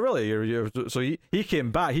 Oh, really? So he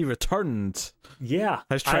came back. He returned. Yeah.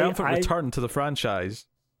 His triumphant return to the franchise.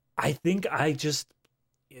 I think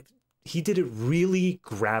he did it really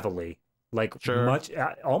gravelly. Like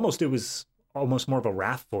it was almost more of a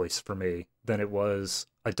Raph voice for me than it was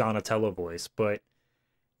a Donatello voice. But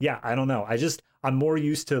yeah, I don't know. I'm more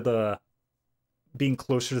used to being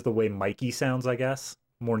closer to the way Mikey sounds, I guess.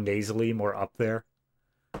 More nasally, more up there.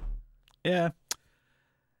 Yeah.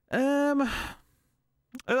 I mean,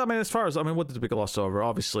 what did we gloss over?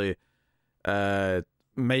 Obviously,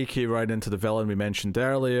 Mikey ran into the villain we mentioned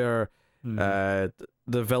earlier. The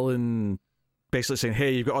villain basically saying,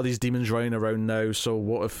 hey, you've got all these demons running around now, so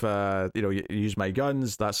what if you use my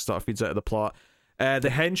guns? That stuff feeds out of the plot. The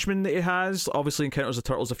henchman that he has obviously encounters the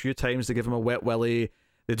turtles a few times. They give him a wet willy.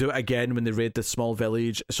 They do it again when they raid the small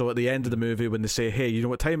village. So at the end of the movie, when they say, hey, you know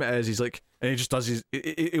what time it is? He's like, and he just does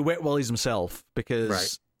he wet willies himself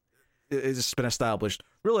because it's been established.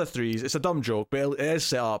 Rule of threes. It's a dumb joke, but it is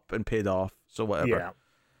set up and paid off. So whatever. Yeah.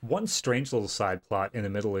 One strange little side plot in the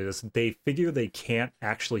middle is they figure they can't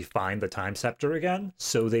actually find the time scepter again,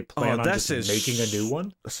 so they plan on just making a new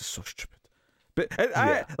one. This is so stupid. But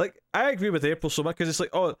I agree with April so much because it's like,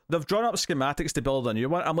 oh, they've drawn up schematics to build a new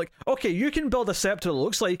one. I'm like, okay, you can build a scepter that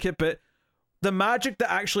looks like it, but the magic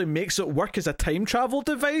that actually makes it work as a time travel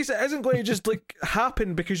device, it isn't going to just like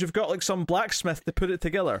happen because you've got like some blacksmith to put it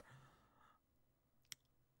together.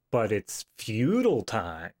 But it's feudal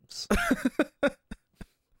times.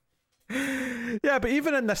 Yeah, but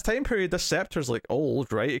even in this time period, this scepter's like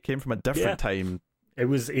old, right? It came from a different time. It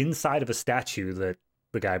was inside of a statue that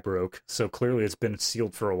the guy broke. So clearly it's been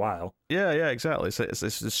sealed for a while. Yeah, exactly.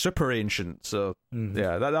 It's super ancient. So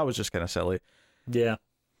yeah, that was just kind of silly. Yeah.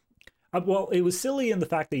 Well, it was silly in the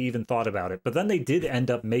fact they even thought about it, but then they did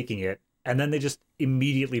end up making it, and then they just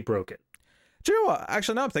immediately broke it. Do you know what?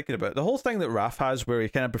 Actually, now I'm thinking about it, the whole thing that Raph has where he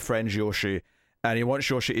kind of befriends Yoshi, and he wants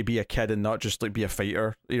Yoshi to be a kid and not just like be a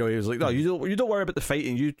fighter. You know, he was like, "No, you don't worry about the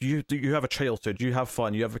fighting. You have a childhood. You have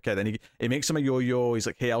fun. You have a kid." And he makes him a yo-yo. He's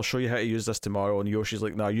like, "Hey, I'll show you how to use this tomorrow." And Yoshi's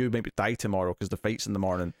like, "No, you maybe die tomorrow because the fight's in the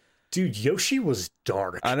morning." Dude, Yoshi was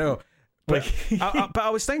dark. I know, but but I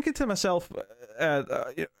was thinking to myself,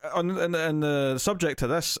 on the subject to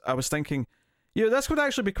this, I was thinking, this would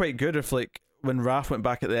actually be quite good if, like, when Raph went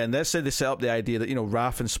back at the end, let's say they set up the idea that,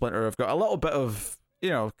 Raph and Splinter have got a little bit of,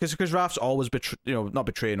 because Raph's always not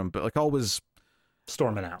betraying him, but like always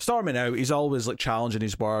storming out. He's always like challenging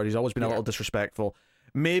his word. He's always been a little disrespectful.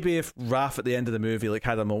 Maybe if Raph at the end of the movie like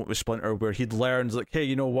had a moment with Splinter where he'd learned like, hey,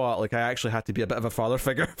 you know what? Like, I actually had to be a bit of a father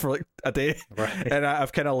figure for like a day, right. And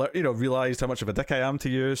I've kind of realized how much of a dick I am to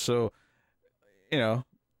you. So, again,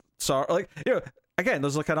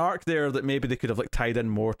 there's like an arc there that maybe they could have like tied in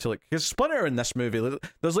more to, like, because Splinter in this movie, like,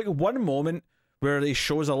 there's like one moment where he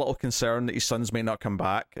shows a little concern that his sons may not come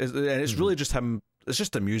back, and it's really just him. It's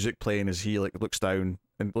just the music playing as he like looks down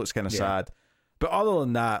and looks kind of sad. But other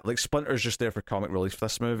than that, like, Splinter's just there for comic relief for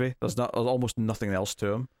this movie. There's almost nothing else to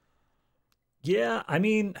him. Yeah, I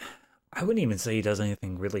mean, I wouldn't even say he does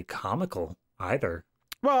anything really comical either.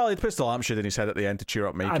 Well, he puts the lampshade in his head at the end to cheer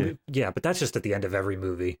up Mikey. Yeah, but that's just at the end of every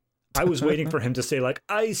movie. I was waiting for him to say, like,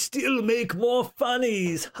 I still make more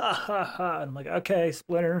funnies. Ha, ha, ha. And I'm like, okay,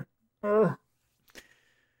 Splinter.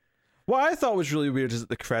 What I thought was really weird is that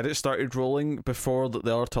the credits started rolling before the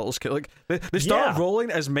other turtles came. Like, they started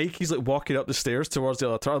rolling as Mikey's like walking up the stairs towards the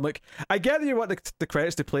other turtle. I'm like, I get that you want the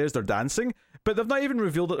credits to play as they're dancing, but they've not even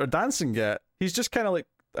revealed that they're dancing yet. He's just kind of like,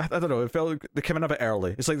 I don't know, it felt like they came in a bit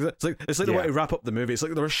early. It's like they want to wrap up the movie. It's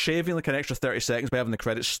like they were shaving like an extra 30 seconds by having the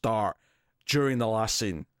credits start during the last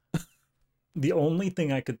scene. The only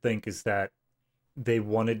thing I could think is that they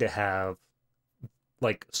wanted to have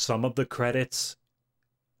like some of the credits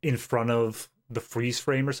in front of the freeze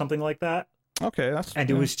frame or something like that. Okay,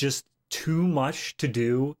 it was just too much to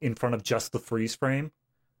do in front of just the freeze frame.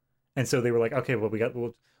 And so they were like, okay, well,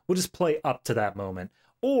 we'll just play up to that moment.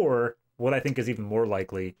 Or what I think is even more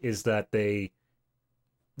likely is that they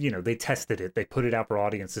tested it. They put it out for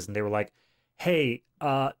audiences and they were like, hey,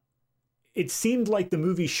 it seemed like the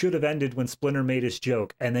movie should have ended when Splinter made his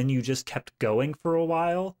joke, and then you just kept going for a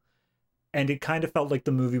while, and it kind of felt like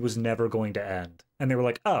the movie was never going to end. And they were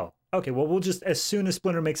like, oh, okay, well, we'll just, as soon as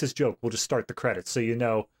Splinter makes his joke, we'll just start the credits, so you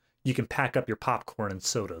can pack up your popcorn and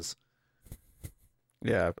sodas.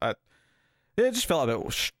 Yeah, it just felt a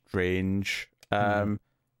bit strange. Other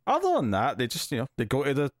than that, they just, they go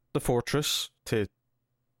to the fortress to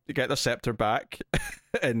get their scepter back,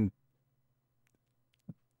 and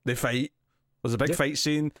they fight. There's a big fight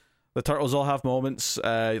scene. The turtles all have moments.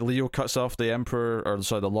 Leo cuts off the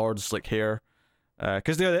the Lord's like hair,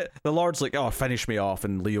 because the Lord's like, oh, finish me off,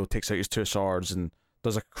 and Leo takes out his two swords and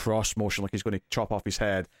does a cross motion like he's going to chop off his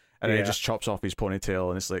head, and then he just chops off his ponytail,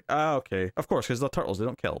 and it's like, okay, of course, because they're turtles, they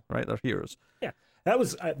don't kill, right? They're heroes. Yeah, I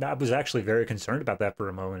was actually very concerned about that for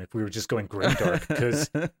a moment. If we were just going grimdark,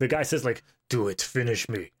 because the guy says like, do it, finish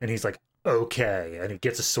me, and he's like, okay, and he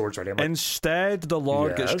gets his swords ready. Like, instead, the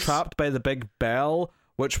Lord gets trapped by the big bell,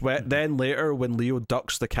 which then later, when Leo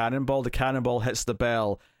ducks the cannonball hits the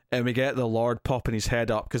bell, and we get the Lord popping his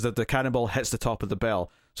head up, because the cannonball hits the top of the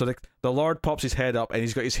bell. So the Lord pops his head up, and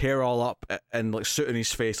he's got his hair all up and like soot in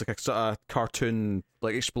his face, like a sort of cartoon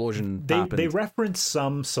like explosion. They reference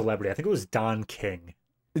some celebrity. I think it was Don King.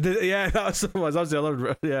 Yeah, that was the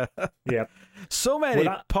other. Yeah, yeah. So many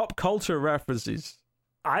pop culture references.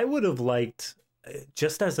 I would have liked,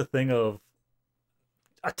 just as a thing of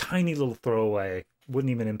a tiny little throwaway,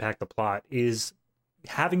 wouldn't even impact the plot, is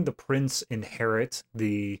having the prince inherit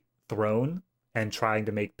the throne and trying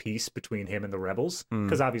to make peace between him and the rebels,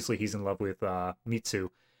 because obviously he's in love with Mitsu.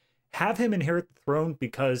 Have him inherit the throne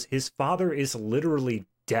because his father is literally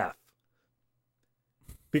deaf.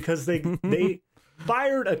 Because they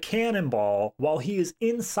fired a cannonball while he is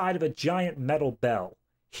inside of a giant metal bell.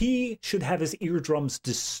 He should have his eardrums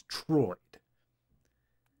destroyed.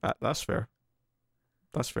 That's fair.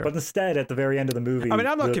 That's fair. But instead, at the very end of the movie... I mean,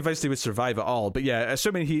 I'm not convinced he would survive at all, but yeah,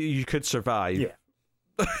 assuming you could survive.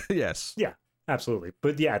 Yeah. Yes. Yeah, absolutely.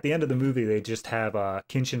 But yeah, at the end of the movie, they just have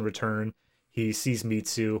Kenshin return. He sees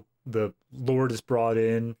Mitsu. The Lord is brought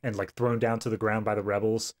in and like thrown down to the ground by the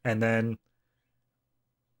rebels. And then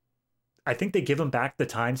I think they give him back the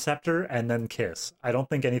time scepter and then kiss. I don't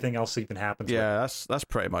think anything else even happens. Yeah, that's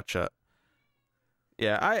pretty much it.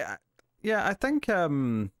 Yeah, I think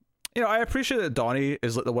I appreciate that Donnie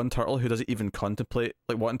is like the one turtle who doesn't even contemplate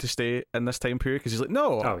like wanting to stay in this time period, because he's like,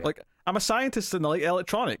 no, like I'm a scientist in like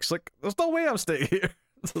electronics. Like, there's no way I'm staying here.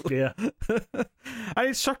 Yeah, I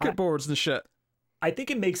need circuit boards and shit. I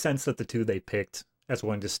think it makes sense that the two they picked as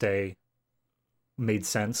one to stay made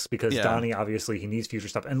sense, because Donnie, obviously he needs future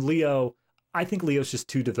stuff, and Leo, I think Leo's just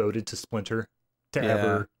too devoted to Splinter to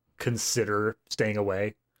ever consider staying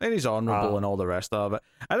away. And he's honorable and all the rest of it.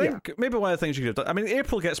 I think maybe one of the things you could have done, I mean,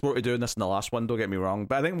 April gets more to do in this in the last one, don't get me wrong,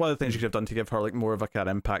 but I think one of the things you could have done to give her like more of like an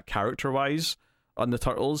impact character-wise on the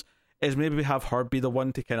Turtles is maybe have her be the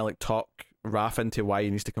one to kind of like talk Raph into why he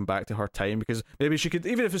needs to come back to her time, because maybe she could,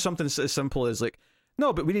 even if it's something as simple as like,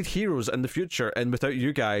 no, but we need heroes in the future, and without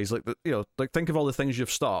you guys, like, like think of all the things you've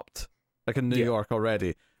stopped, like in New York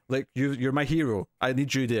already. Like, you're my hero. I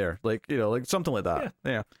need you there. Like, like something like that.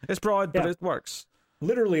 Yeah. It's broad, but it works.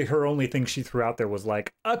 Literally, her only thing she threw out there was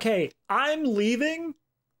like, okay, I'm leaving.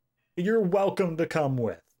 You're welcome to come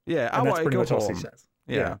with. Yeah, and that's pretty much home. all she says.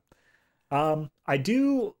 Yeah.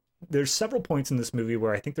 There's several points in this movie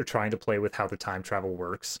where I think they're trying to play with how the time travel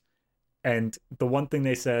works. And the one thing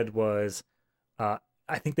they said was, I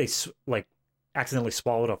think they like accidentally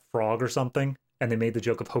swallowed a frog or something, and they made the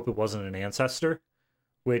joke of hope it wasn't an ancestor,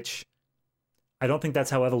 which I don't think that's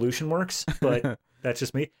how evolution works, but that's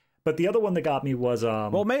just me. But the other one that got me was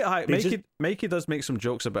well, Mikey does make some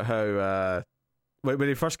jokes about how when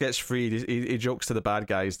he first gets freed, he jokes to the bad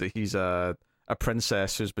guys that he's a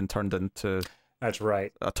princess who's been turned into. That's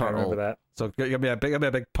right. A turtle. I remember that. So give me a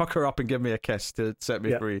big pucker up and give me a kiss to set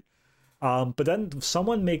me free. But then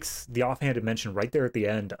someone makes the offhanded mention right there at the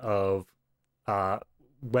end of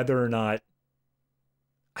whether or not,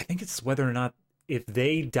 I think it's whether or not if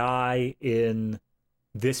they die in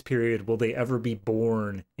this period, will they ever be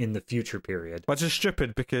born in the future period? Which is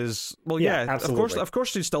stupid because, absolutely. of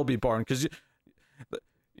course you'd still be born, because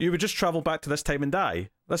you would just travel back to this time and die.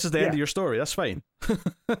 This is the end of your story. That's fine.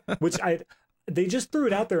 Which they just threw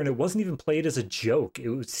it out there, and it wasn't even played as a joke.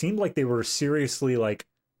 It seemed like they were seriously like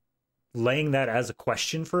laying that as a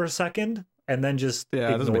question for a second, and then just it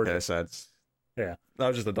doesn't make any sense. Yeah, that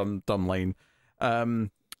was just a dumb line.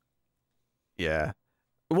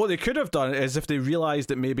 What they could have done is if they realized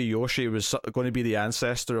that maybe Yoshi was going to be the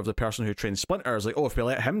ancestor of the person who trained Splinter, it's like, if we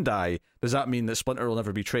let him die, does that mean that Splinter will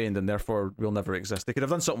never be trained and therefore will never exist? They could have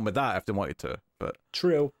done something with that if they wanted to. But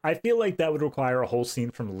true. I feel like that would require a whole scene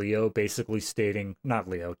from Leo basically stating, not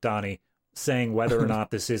Leo, Donnie, saying whether or not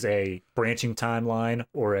this is a branching timeline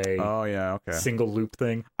or a single loop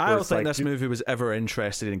thing. I don't think this movie was ever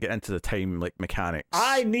interested in getting into the time mechanics.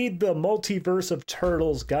 I need the multiverse of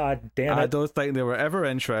turtles, god damn it. I don't think they were ever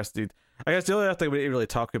interested. I guess the only other thing we need to really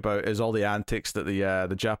talk about is all the antics that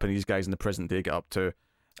the Japanese guys in the present day get up to.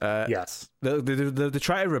 Yes. They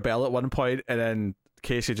try to rebel at one point, and then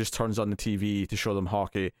Casey just turns on the TV to show them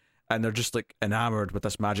hockey, and they're just like enamored with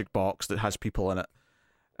this magic box that has people in it.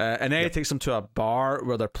 And then he takes them to a bar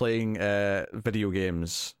where they're playing video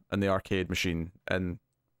games in the arcade machine, and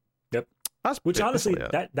which honestly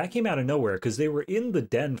that came out of nowhere, because they were in the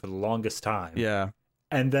den for the longest time. Yeah,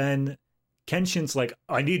 and then Kenshin's like,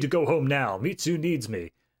 "I need to go home now. Mitsu needs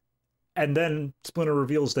me," and then Splinter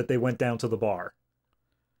reveals that they went down to the bar.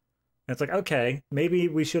 And it's like, okay, maybe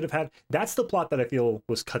we should have had. That's the plot that I feel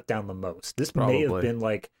was cut down the most. This may have been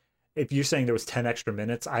like, if you're saying there was 10 extra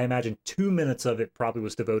minutes, I imagine 2 minutes of it probably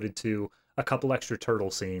was devoted to a couple extra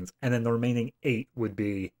turtle scenes, and then the remaining 8 would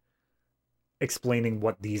be explaining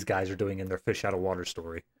what these guys are doing in their fish out of water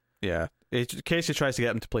story. Yeah. Casey tries to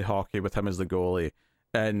get him to play hockey with him as the goalie,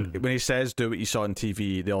 and when he says do what you saw on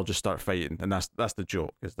TV, they all just start fighting, and that's the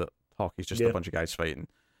joke, is that hockey's just a bunch of guys fighting.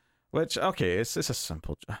 Which, okay, it's a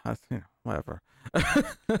simple, whatever.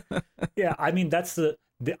 Yeah, I mean, that's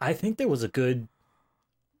I think there was a good,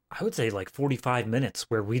 I would say like 45 minutes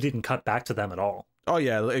where we didn't cut back to them at all. Oh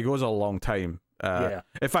yeah, it goes a long time.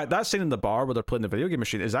 In fact, that scene in the bar where they're playing the video game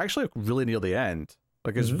machine is actually really near the end.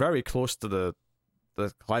 Like, it's very close to the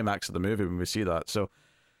climax of the movie when we see that. So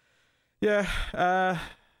yeah,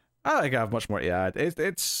 I don't think I have much more to add.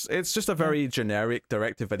 It's just a very generic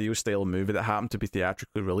direct-to-video style movie that happened to be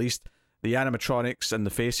theatrically released. The animatronics and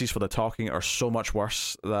the faces for the talking are so much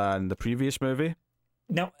worse than the previous movie.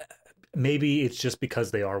 Now, maybe it's just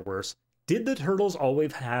because they are worse. Did the turtles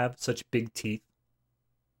always have such big teeth?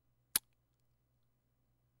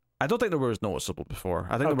 I don't think they were as noticeable before.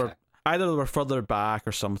 I think they were further back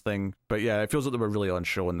or something. But yeah, it feels like they were really on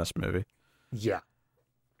show in this movie. Yeah.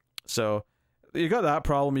 So you got that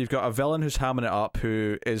problem. You've got a villain who's hamming it up,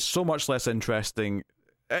 who is so much less interesting,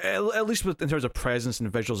 at least in terms of presence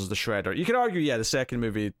and visuals, as the Shredder. You could argue, the second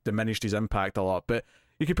movie diminished his impact a lot, but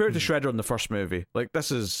you compare it to Shredder in the first movie. Like,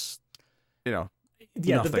 this is, Yeah,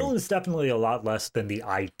 nothing. The villain is definitely a lot less than the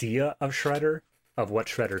idea of Shredder, of what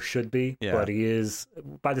Shredder should be. Yeah. But he is,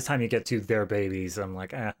 by the time you get to their babies, I'm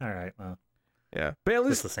like, all right, well. Yeah, but at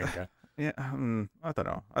least it's the same guy. Yeah, I don't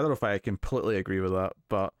know. I don't know if I completely agree with that,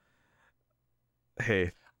 but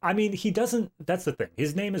hey. I mean, he doesn't, that's the thing.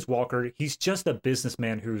 His name is Walker. He's just a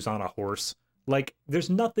businessman who's on a horse. Like, there's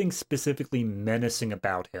nothing specifically menacing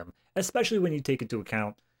about him, especially when you take into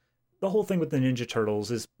account the whole thing with the Ninja Turtles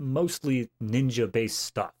is mostly ninja-based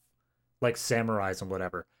stuff, like samurais and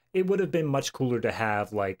whatever. It would have been much cooler to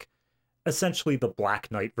have, like, essentially the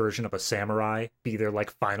Black Knight version of a samurai be their, like,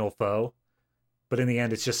 final foe. But in the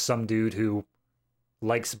end, it's just some dude who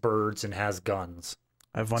likes birds and has guns.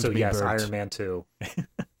 I want so my yes, bird. Iron Man 2.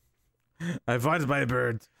 I want my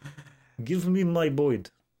bird. Give me my bird.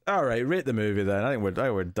 All right, rate the movie then. I think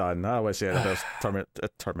we're done. I always say it best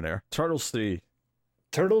Terminator. Turtles 3.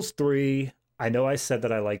 Turtles 3. I know I said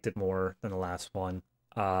that I liked it more than the last one,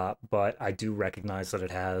 but I do recognize that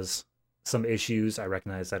it has some issues. I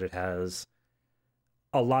recognize that it has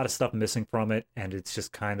a lot of stuff missing from it, and it's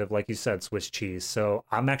just kind of, like you said, Swiss cheese. So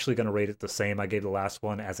I'm actually going to rate it the same I gave the last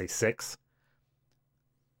one, as a 6.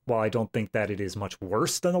 While I don't think that it is much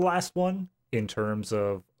worse than the last one in terms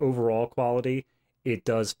of overall quality, it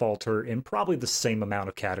does falter in probably the same amount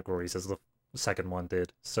of categories as the second one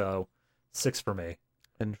did. So 6 for me.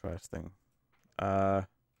 Interesting. Yeah,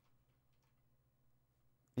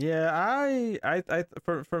 I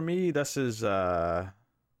for me this is I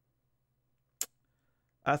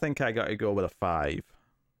think I got to go with a 5.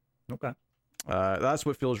 Okay. That's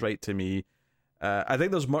what feels right to me. I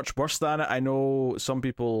think there's much worse than it. I know some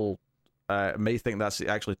people may think that's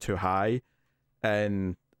actually too high,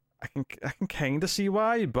 and I can kind of see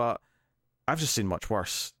why, but I've just seen much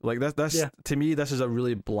worse. Like that's to me, this is a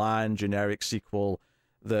really bland, generic sequel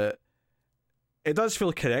that it does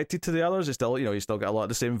feel connected to the others. It's still, you still get a lot of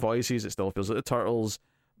the same voices. It still feels like the Turtles,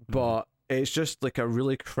 but it's just like a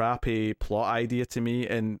really crappy plot idea to me.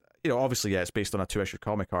 And obviously, it's based on a 2-issue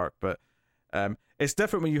comic arc, but it's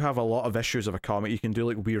different when you have a lot of issues of a comic. You can do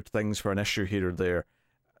like weird things for an issue here or there.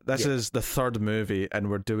 This is the third movie,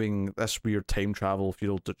 and we're doing this weird time travel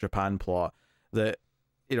feudal Japan plot that,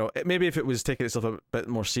 maybe if it was taking itself a bit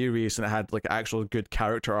more serious and it had like actual good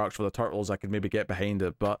character arcs for the Turtles, I could maybe get behind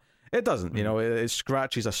it, but it doesn't. It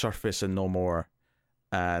scratches a surface and no more,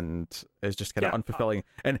 and it's just kind of unfulfilling.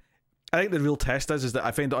 And I think the real test is that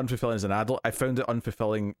I find it unfulfilling as an adult. I found it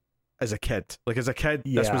unfulfilling as a kid. Like as a kid,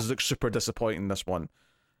 this was like super disappointing. This one.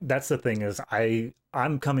 That's the thing is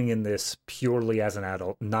I'm coming in this purely as an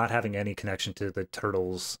adult, not having any connection to the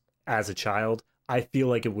Turtles as a child. I feel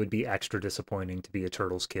like it would be extra disappointing to be a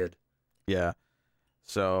Turtles kid. Yeah.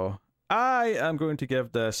 So I am going to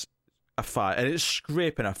give this a 5, and it's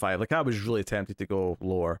scraping a 5. Like I was really tempted to go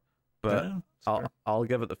lower, but I'll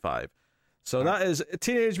give it the 5. So that is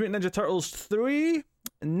Teenage Mutant Ninja Turtles 3.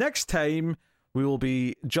 Next time we will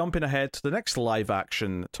be jumping ahead to the next live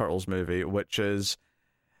action Turtles movie, which is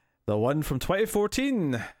the one from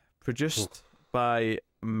 2014, produced by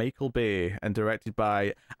Michael Bay and directed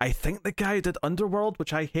by, I think, the guy who did Underworld,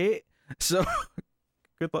 which I hate. So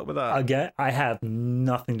good luck with that. Again, I have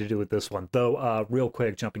nothing to do with this one, though. Real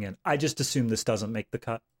quick, jumping in, I just assume this doesn't make the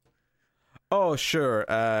cut. Oh, sure.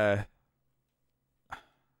 Or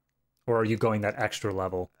are you going that extra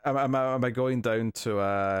level? Am I going down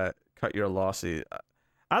to cut your losses?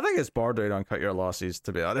 I think it's bordering on cut your losses,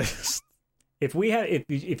 to be honest. If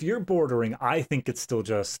you're bordering, I think it's still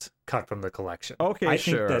just cut from the collection. Okay,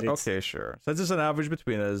 sure. Since it's an average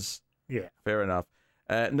between us, fair enough.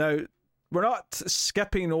 Now, we're not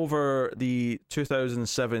skipping over the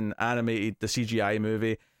 2007 animated, the CGI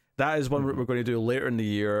movie. That is one we're going to do later in the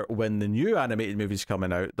year when the new animated movie's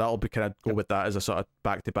coming out. That'll be kind of go with that as a sort of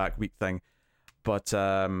back-to-back week thing. But,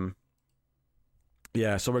 so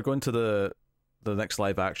we're going to the next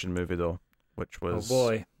live-action movie, though, which was... Oh,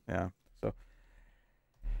 boy. Yeah. So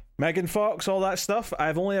Megan Fox, all that stuff.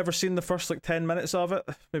 I've only ever seen the first 10 minutes of it,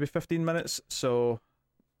 maybe 15 minutes. So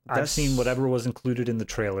I've seen whatever was included in the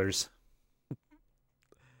trailers.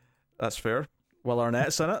 That's fair. Will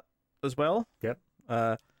Arnett's in it as well. Yep.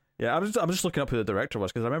 I'm just looking up who the director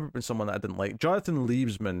was, because I remember it being someone that I didn't like. Jonathan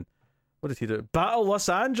Liebsman. What did he do? Battle Los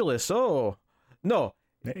Angeles. Oh no.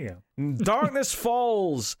 There you go. Darkness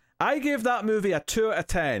Falls. I gave that movie a 2 out of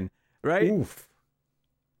 10. Right. Oof.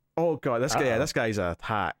 Oh god, this guy's a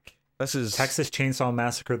hack. This is Texas Chainsaw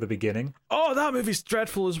Massacre: The Beginning. Oh, that movie's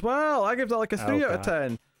dreadful as well. I give that like a 3 out of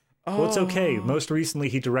 10. Oh. Well, it's okay. Most recently,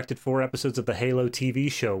 he directed 4 episodes of the Halo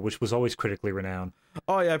TV show, which was always critically renowned.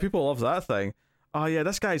 Oh yeah, people love that thing. Oh yeah,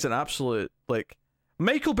 this guy's an absolute like.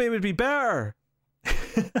 Michael Bay would be better.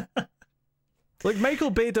 Like Michael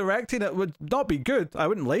Bay directing it would not be good. I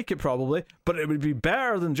wouldn't like it probably, but it would be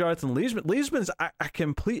better than Jonathan Leesman. Leesman's a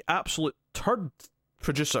complete absolute turd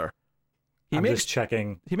producer. I'm just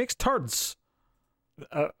checking. He makes turds.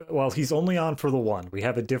 Well, he's only on for the one. We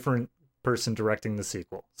have a different person directing the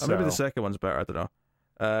sequel. So. Maybe the second one's better. I don't know.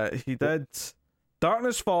 He did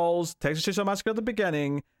Darkness Falls, Texas Chainsaw Massacre at the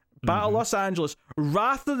Beginning, Battle Los Angeles,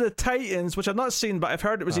 Wrath of the Titans, which I've not seen, but I've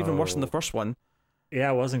heard it was even worse than the first one.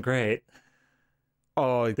 Yeah, it wasn't great.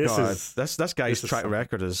 Oh god, this guy's track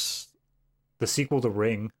record is the sequel to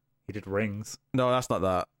Ring. He did Rings. No, that's not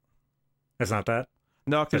that. That's not that.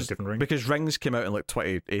 No, because Rings came out in like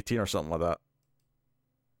 2018 or something like that.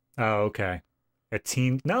 Oh, okay.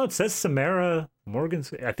 No, it says Samara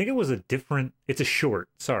Morgan's. I think it was a different. It's a short.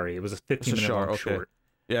 Sorry, it was a 15-minute long short.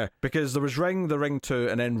 Yeah, because there was Ring, The Ring 2,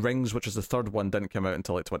 and then Rings, which is the third one, didn't come out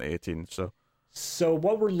until like 2018. So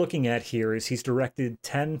what we're looking at here is he's directed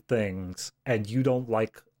 10 things, and you don't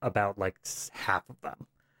like about like half of them.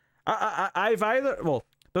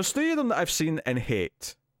 There's 3 of them that I've seen and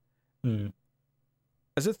hate.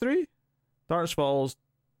 Is it 3? Darkness Falls,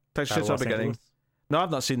 Texas Chainsaw Beginning. No,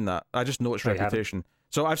 I've not seen that. I just know its reputation.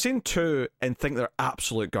 So I've seen 2 and think they're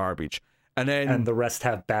absolute garbage. And the rest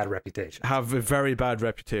have bad reputations. Have very bad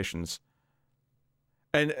reputations.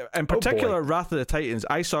 And in particular, Wrath of the Titans,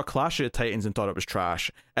 I saw Clash of the Titans and thought it was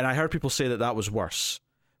trash. And I heard people say that was worse.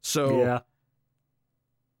 So yeah.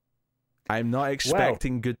 I'm not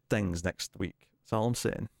expecting good things next week. That's all I'm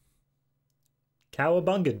saying.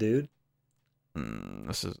 Cowabunga, dude.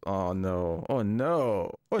 This is... Oh, no. Oh,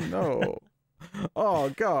 no. Oh, no. Oh,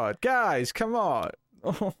 God. Guys, come on.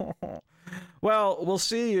 Well, we'll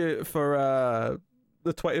see you for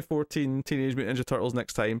the 2014 Teenage Mutant Ninja Turtles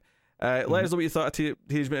next time. Let us know what you thought of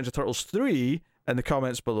Teenage Mutant Ninja Turtles 3 in the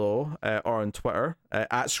comments below or on Twitter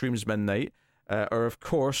at Screams Midnight. Or, of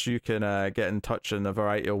course, you can get in touch in a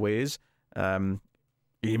variety of ways. Email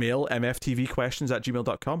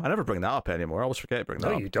mftvquestions@gmail.com. I never bring that up anymore. I always forget to bring that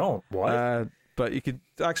up. No, you don't. What? But you can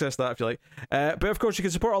access that if you like. But, of course, you can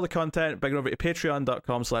support all the content by going over to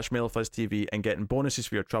patreon.com/MailFuzzTV and getting bonuses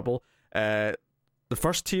for your trouble. The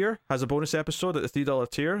first tier has a bonus episode at the $3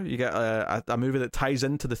 tier. You get a movie that ties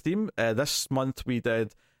into the theme. This month we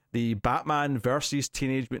did the Batman versus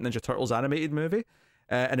Teenage Mutant Ninja Turtles animated movie.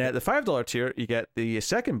 And at the $5 tier, you get the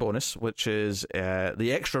second bonus, which is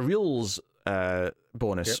the Extra Reels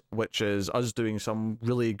bonus, which is us doing some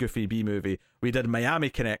really goofy B-movie. We did Miami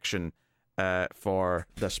Connection for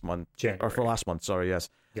this month. January. Or for last month, sorry, yes.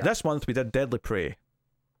 Yeah. This month we did Deadly Prey.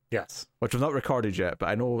 Yes. Which we've not recorded yet, but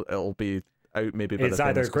I know it'll be out maybe by it's the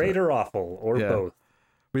either great or awful or both.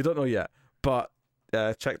 We don't know yet, but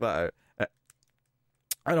check that out.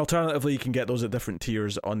 And alternatively, you can get those at different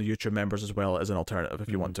tiers on the YouTube members as well as an alternative if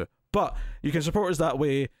you want to. But you can support us that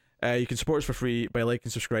way. You can support us for free by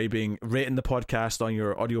liking, subscribing, rating the podcast on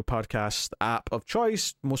your audio podcast app of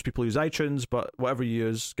choice. Most people use iTunes, but whatever you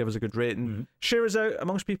use, give us a good rating. Share us out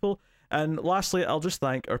amongst people. And lastly, I'll just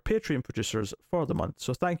thank our Patreon producers for the month.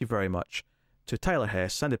 So thank you very much to Tyler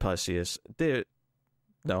Hess, Sandy Palacios, David...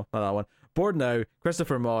 No, not that one. Board Now,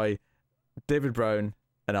 Christopher Moy, David Brown,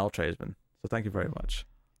 and Al Treisman. So thank you very much.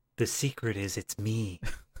 The secret is it's me.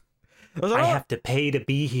 I have to pay to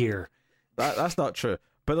be here. That's not true.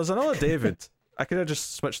 But there's another David. I could have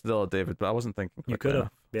just switched to the other David, but I wasn't thinking quick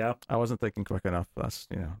enough. Yeah. I wasn't thinking quick enough. That's,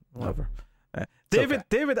 whatever.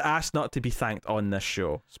 David asked not to be thanked on this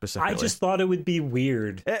show, specifically. I just thought it would be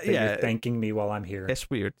weird that you're thanking me while I'm here.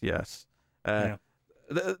 It's weird, yes. The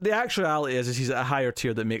actuality is he's at a higher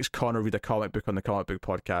tier that makes Connor read a comic book on the Comic Book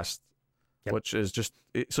Podcast, which is just...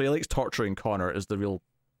 So he likes torturing Connor is the real...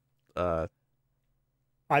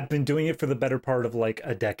 I've been doing it for the better part of like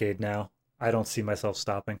a decade now. I don't see myself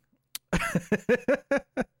stopping.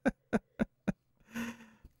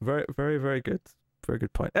 Very, very, very good. Very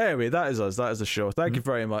good point. Anyway, that is us. That is the show. Thank you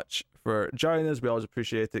very much for joining us. We always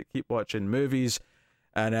appreciate it. Keep watching movies.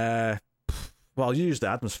 And, well, you used the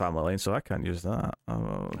Addams Family line, so I can't use that.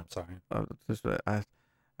 I'm sorry. I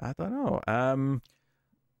don't know.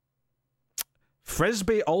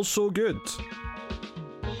 Frisbee also good.